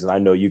negative things. And I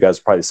know you guys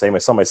are probably the same.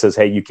 If somebody says,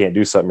 "Hey, you can't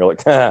do something," you're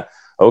like,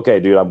 "Okay,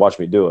 dude, I'm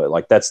watching me do it."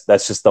 Like that's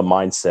just the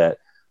mindset.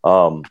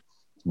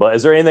 But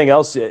is there anything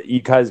else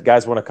you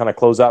guys want to kind of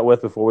close out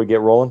with before we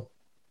get rolling?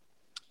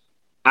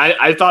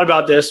 I thought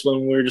about this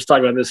when we were just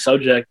talking about this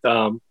subject.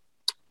 A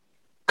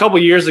couple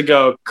years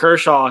ago,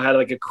 Kershaw had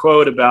a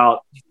quote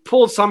about he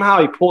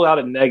pulled out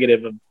a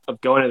negative of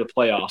going to the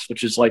playoffs,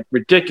 which is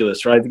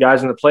ridiculous, right? The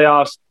guy's in the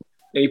playoffs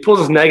and he pulls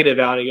his negative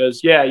out and he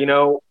goes, yeah,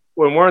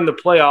 when we're in the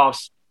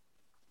playoffs,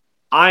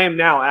 I am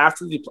now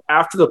after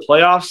the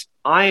playoffs,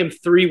 I am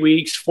 3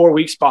 weeks, 4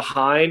 weeks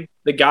behind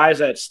the guys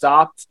that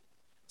stopped.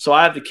 So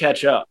I have to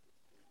catch up.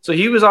 So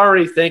he was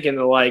already thinking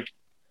that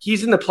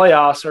he's in the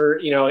playoffs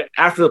or,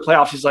 after the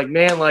playoffs, he's like,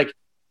 man,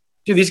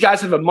 dude, these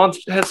guys have a month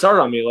head start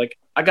on me.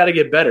 I got to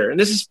get better. And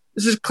this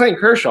is Clayton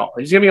Kershaw.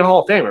 He's going to be a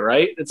Hall of Famer,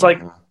 right? It's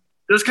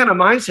this kind of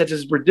mindset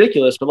is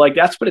ridiculous, but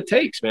that's what it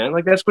takes, man.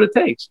 That's what it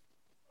takes.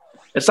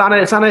 It's not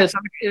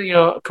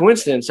a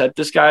coincidence that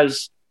this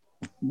guy's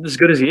as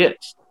good as he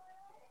is.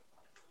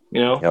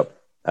 Yep,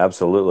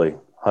 absolutely,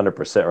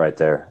 100% right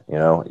there.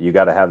 You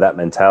got to have that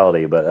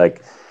mentality,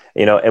 but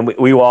and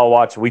we all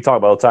watch. We talk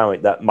about all the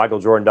time that Michael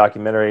Jordan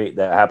documentary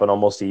that happened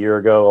almost a year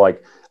ago.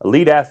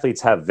 Elite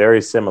athletes have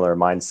very similar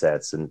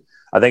mindsets, and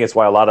I think it's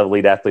why a lot of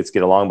elite athletes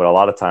get along. But a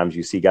lot of times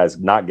you see guys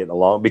not getting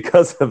along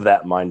because of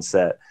that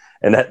mindset.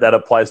 And that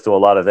applies to a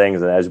lot of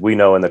things. And as we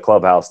know in the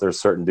clubhouse, there's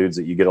certain dudes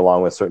that you get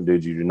along with, certain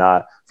dudes you do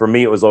not. For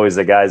me, it was always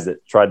the guys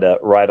that tried to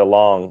ride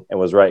along and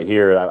was right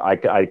here.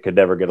 I could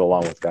never get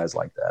along with guys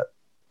like that.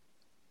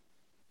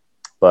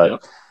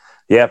 But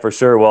yeah, for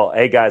sure. Well,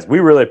 hey guys, we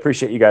really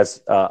appreciate you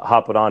guys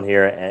hopping on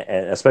here,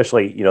 and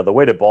especially the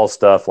weighted ball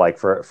stuff.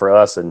 For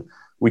us, and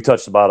we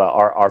touched about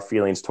our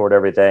feelings toward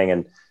everything.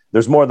 And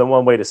there's more than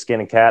one way to skin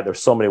a cat.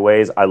 There's so many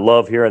ways. I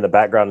love hearing the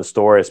background of the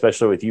story,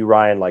 especially with you,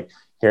 Ryan.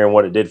 Hearing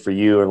what it did for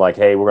you, and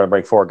hey, we're going to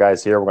bring 4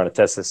 guys here. We're going to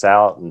test this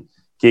out. And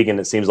Keegan,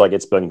 it seems like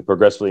it's been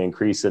progressively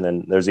increasing,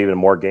 and there's even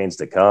more gains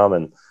to come.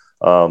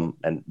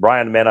 And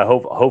Brian, man,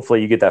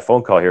 hopefully you get that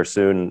phone call here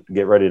soon and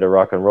get ready to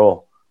rock and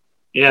roll.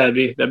 Yeah,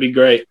 that'd be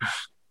great.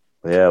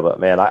 Yeah, but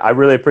man, I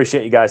really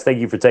appreciate you guys. Thank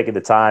you for taking the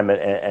time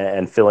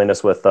and filling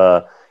us with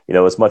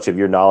as much of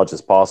your knowledge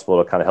as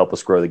possible to kind of help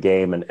us grow the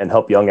game and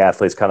help young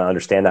athletes kind of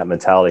understand that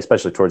mentality,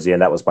 especially towards the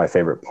end. That was my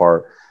favorite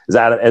part.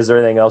 Is there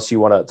anything else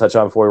you want to touch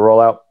on before we roll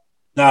out?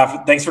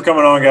 No, thanks for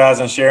coming on, guys,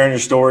 and sharing your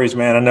stories,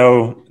 man. I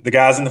know the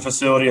guys in the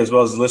facility as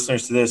well as the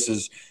listeners to this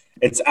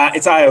it's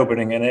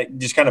eye-opening, and it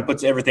just kind of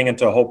puts everything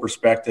into a whole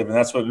perspective, and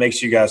that's what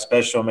makes you guys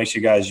special, makes you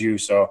guys you.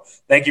 So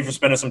thank you for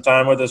spending some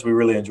time with us. We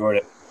really enjoyed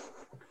it.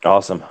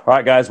 Awesome. All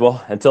right, guys.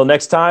 Well, until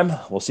next time,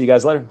 we'll see you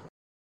guys later.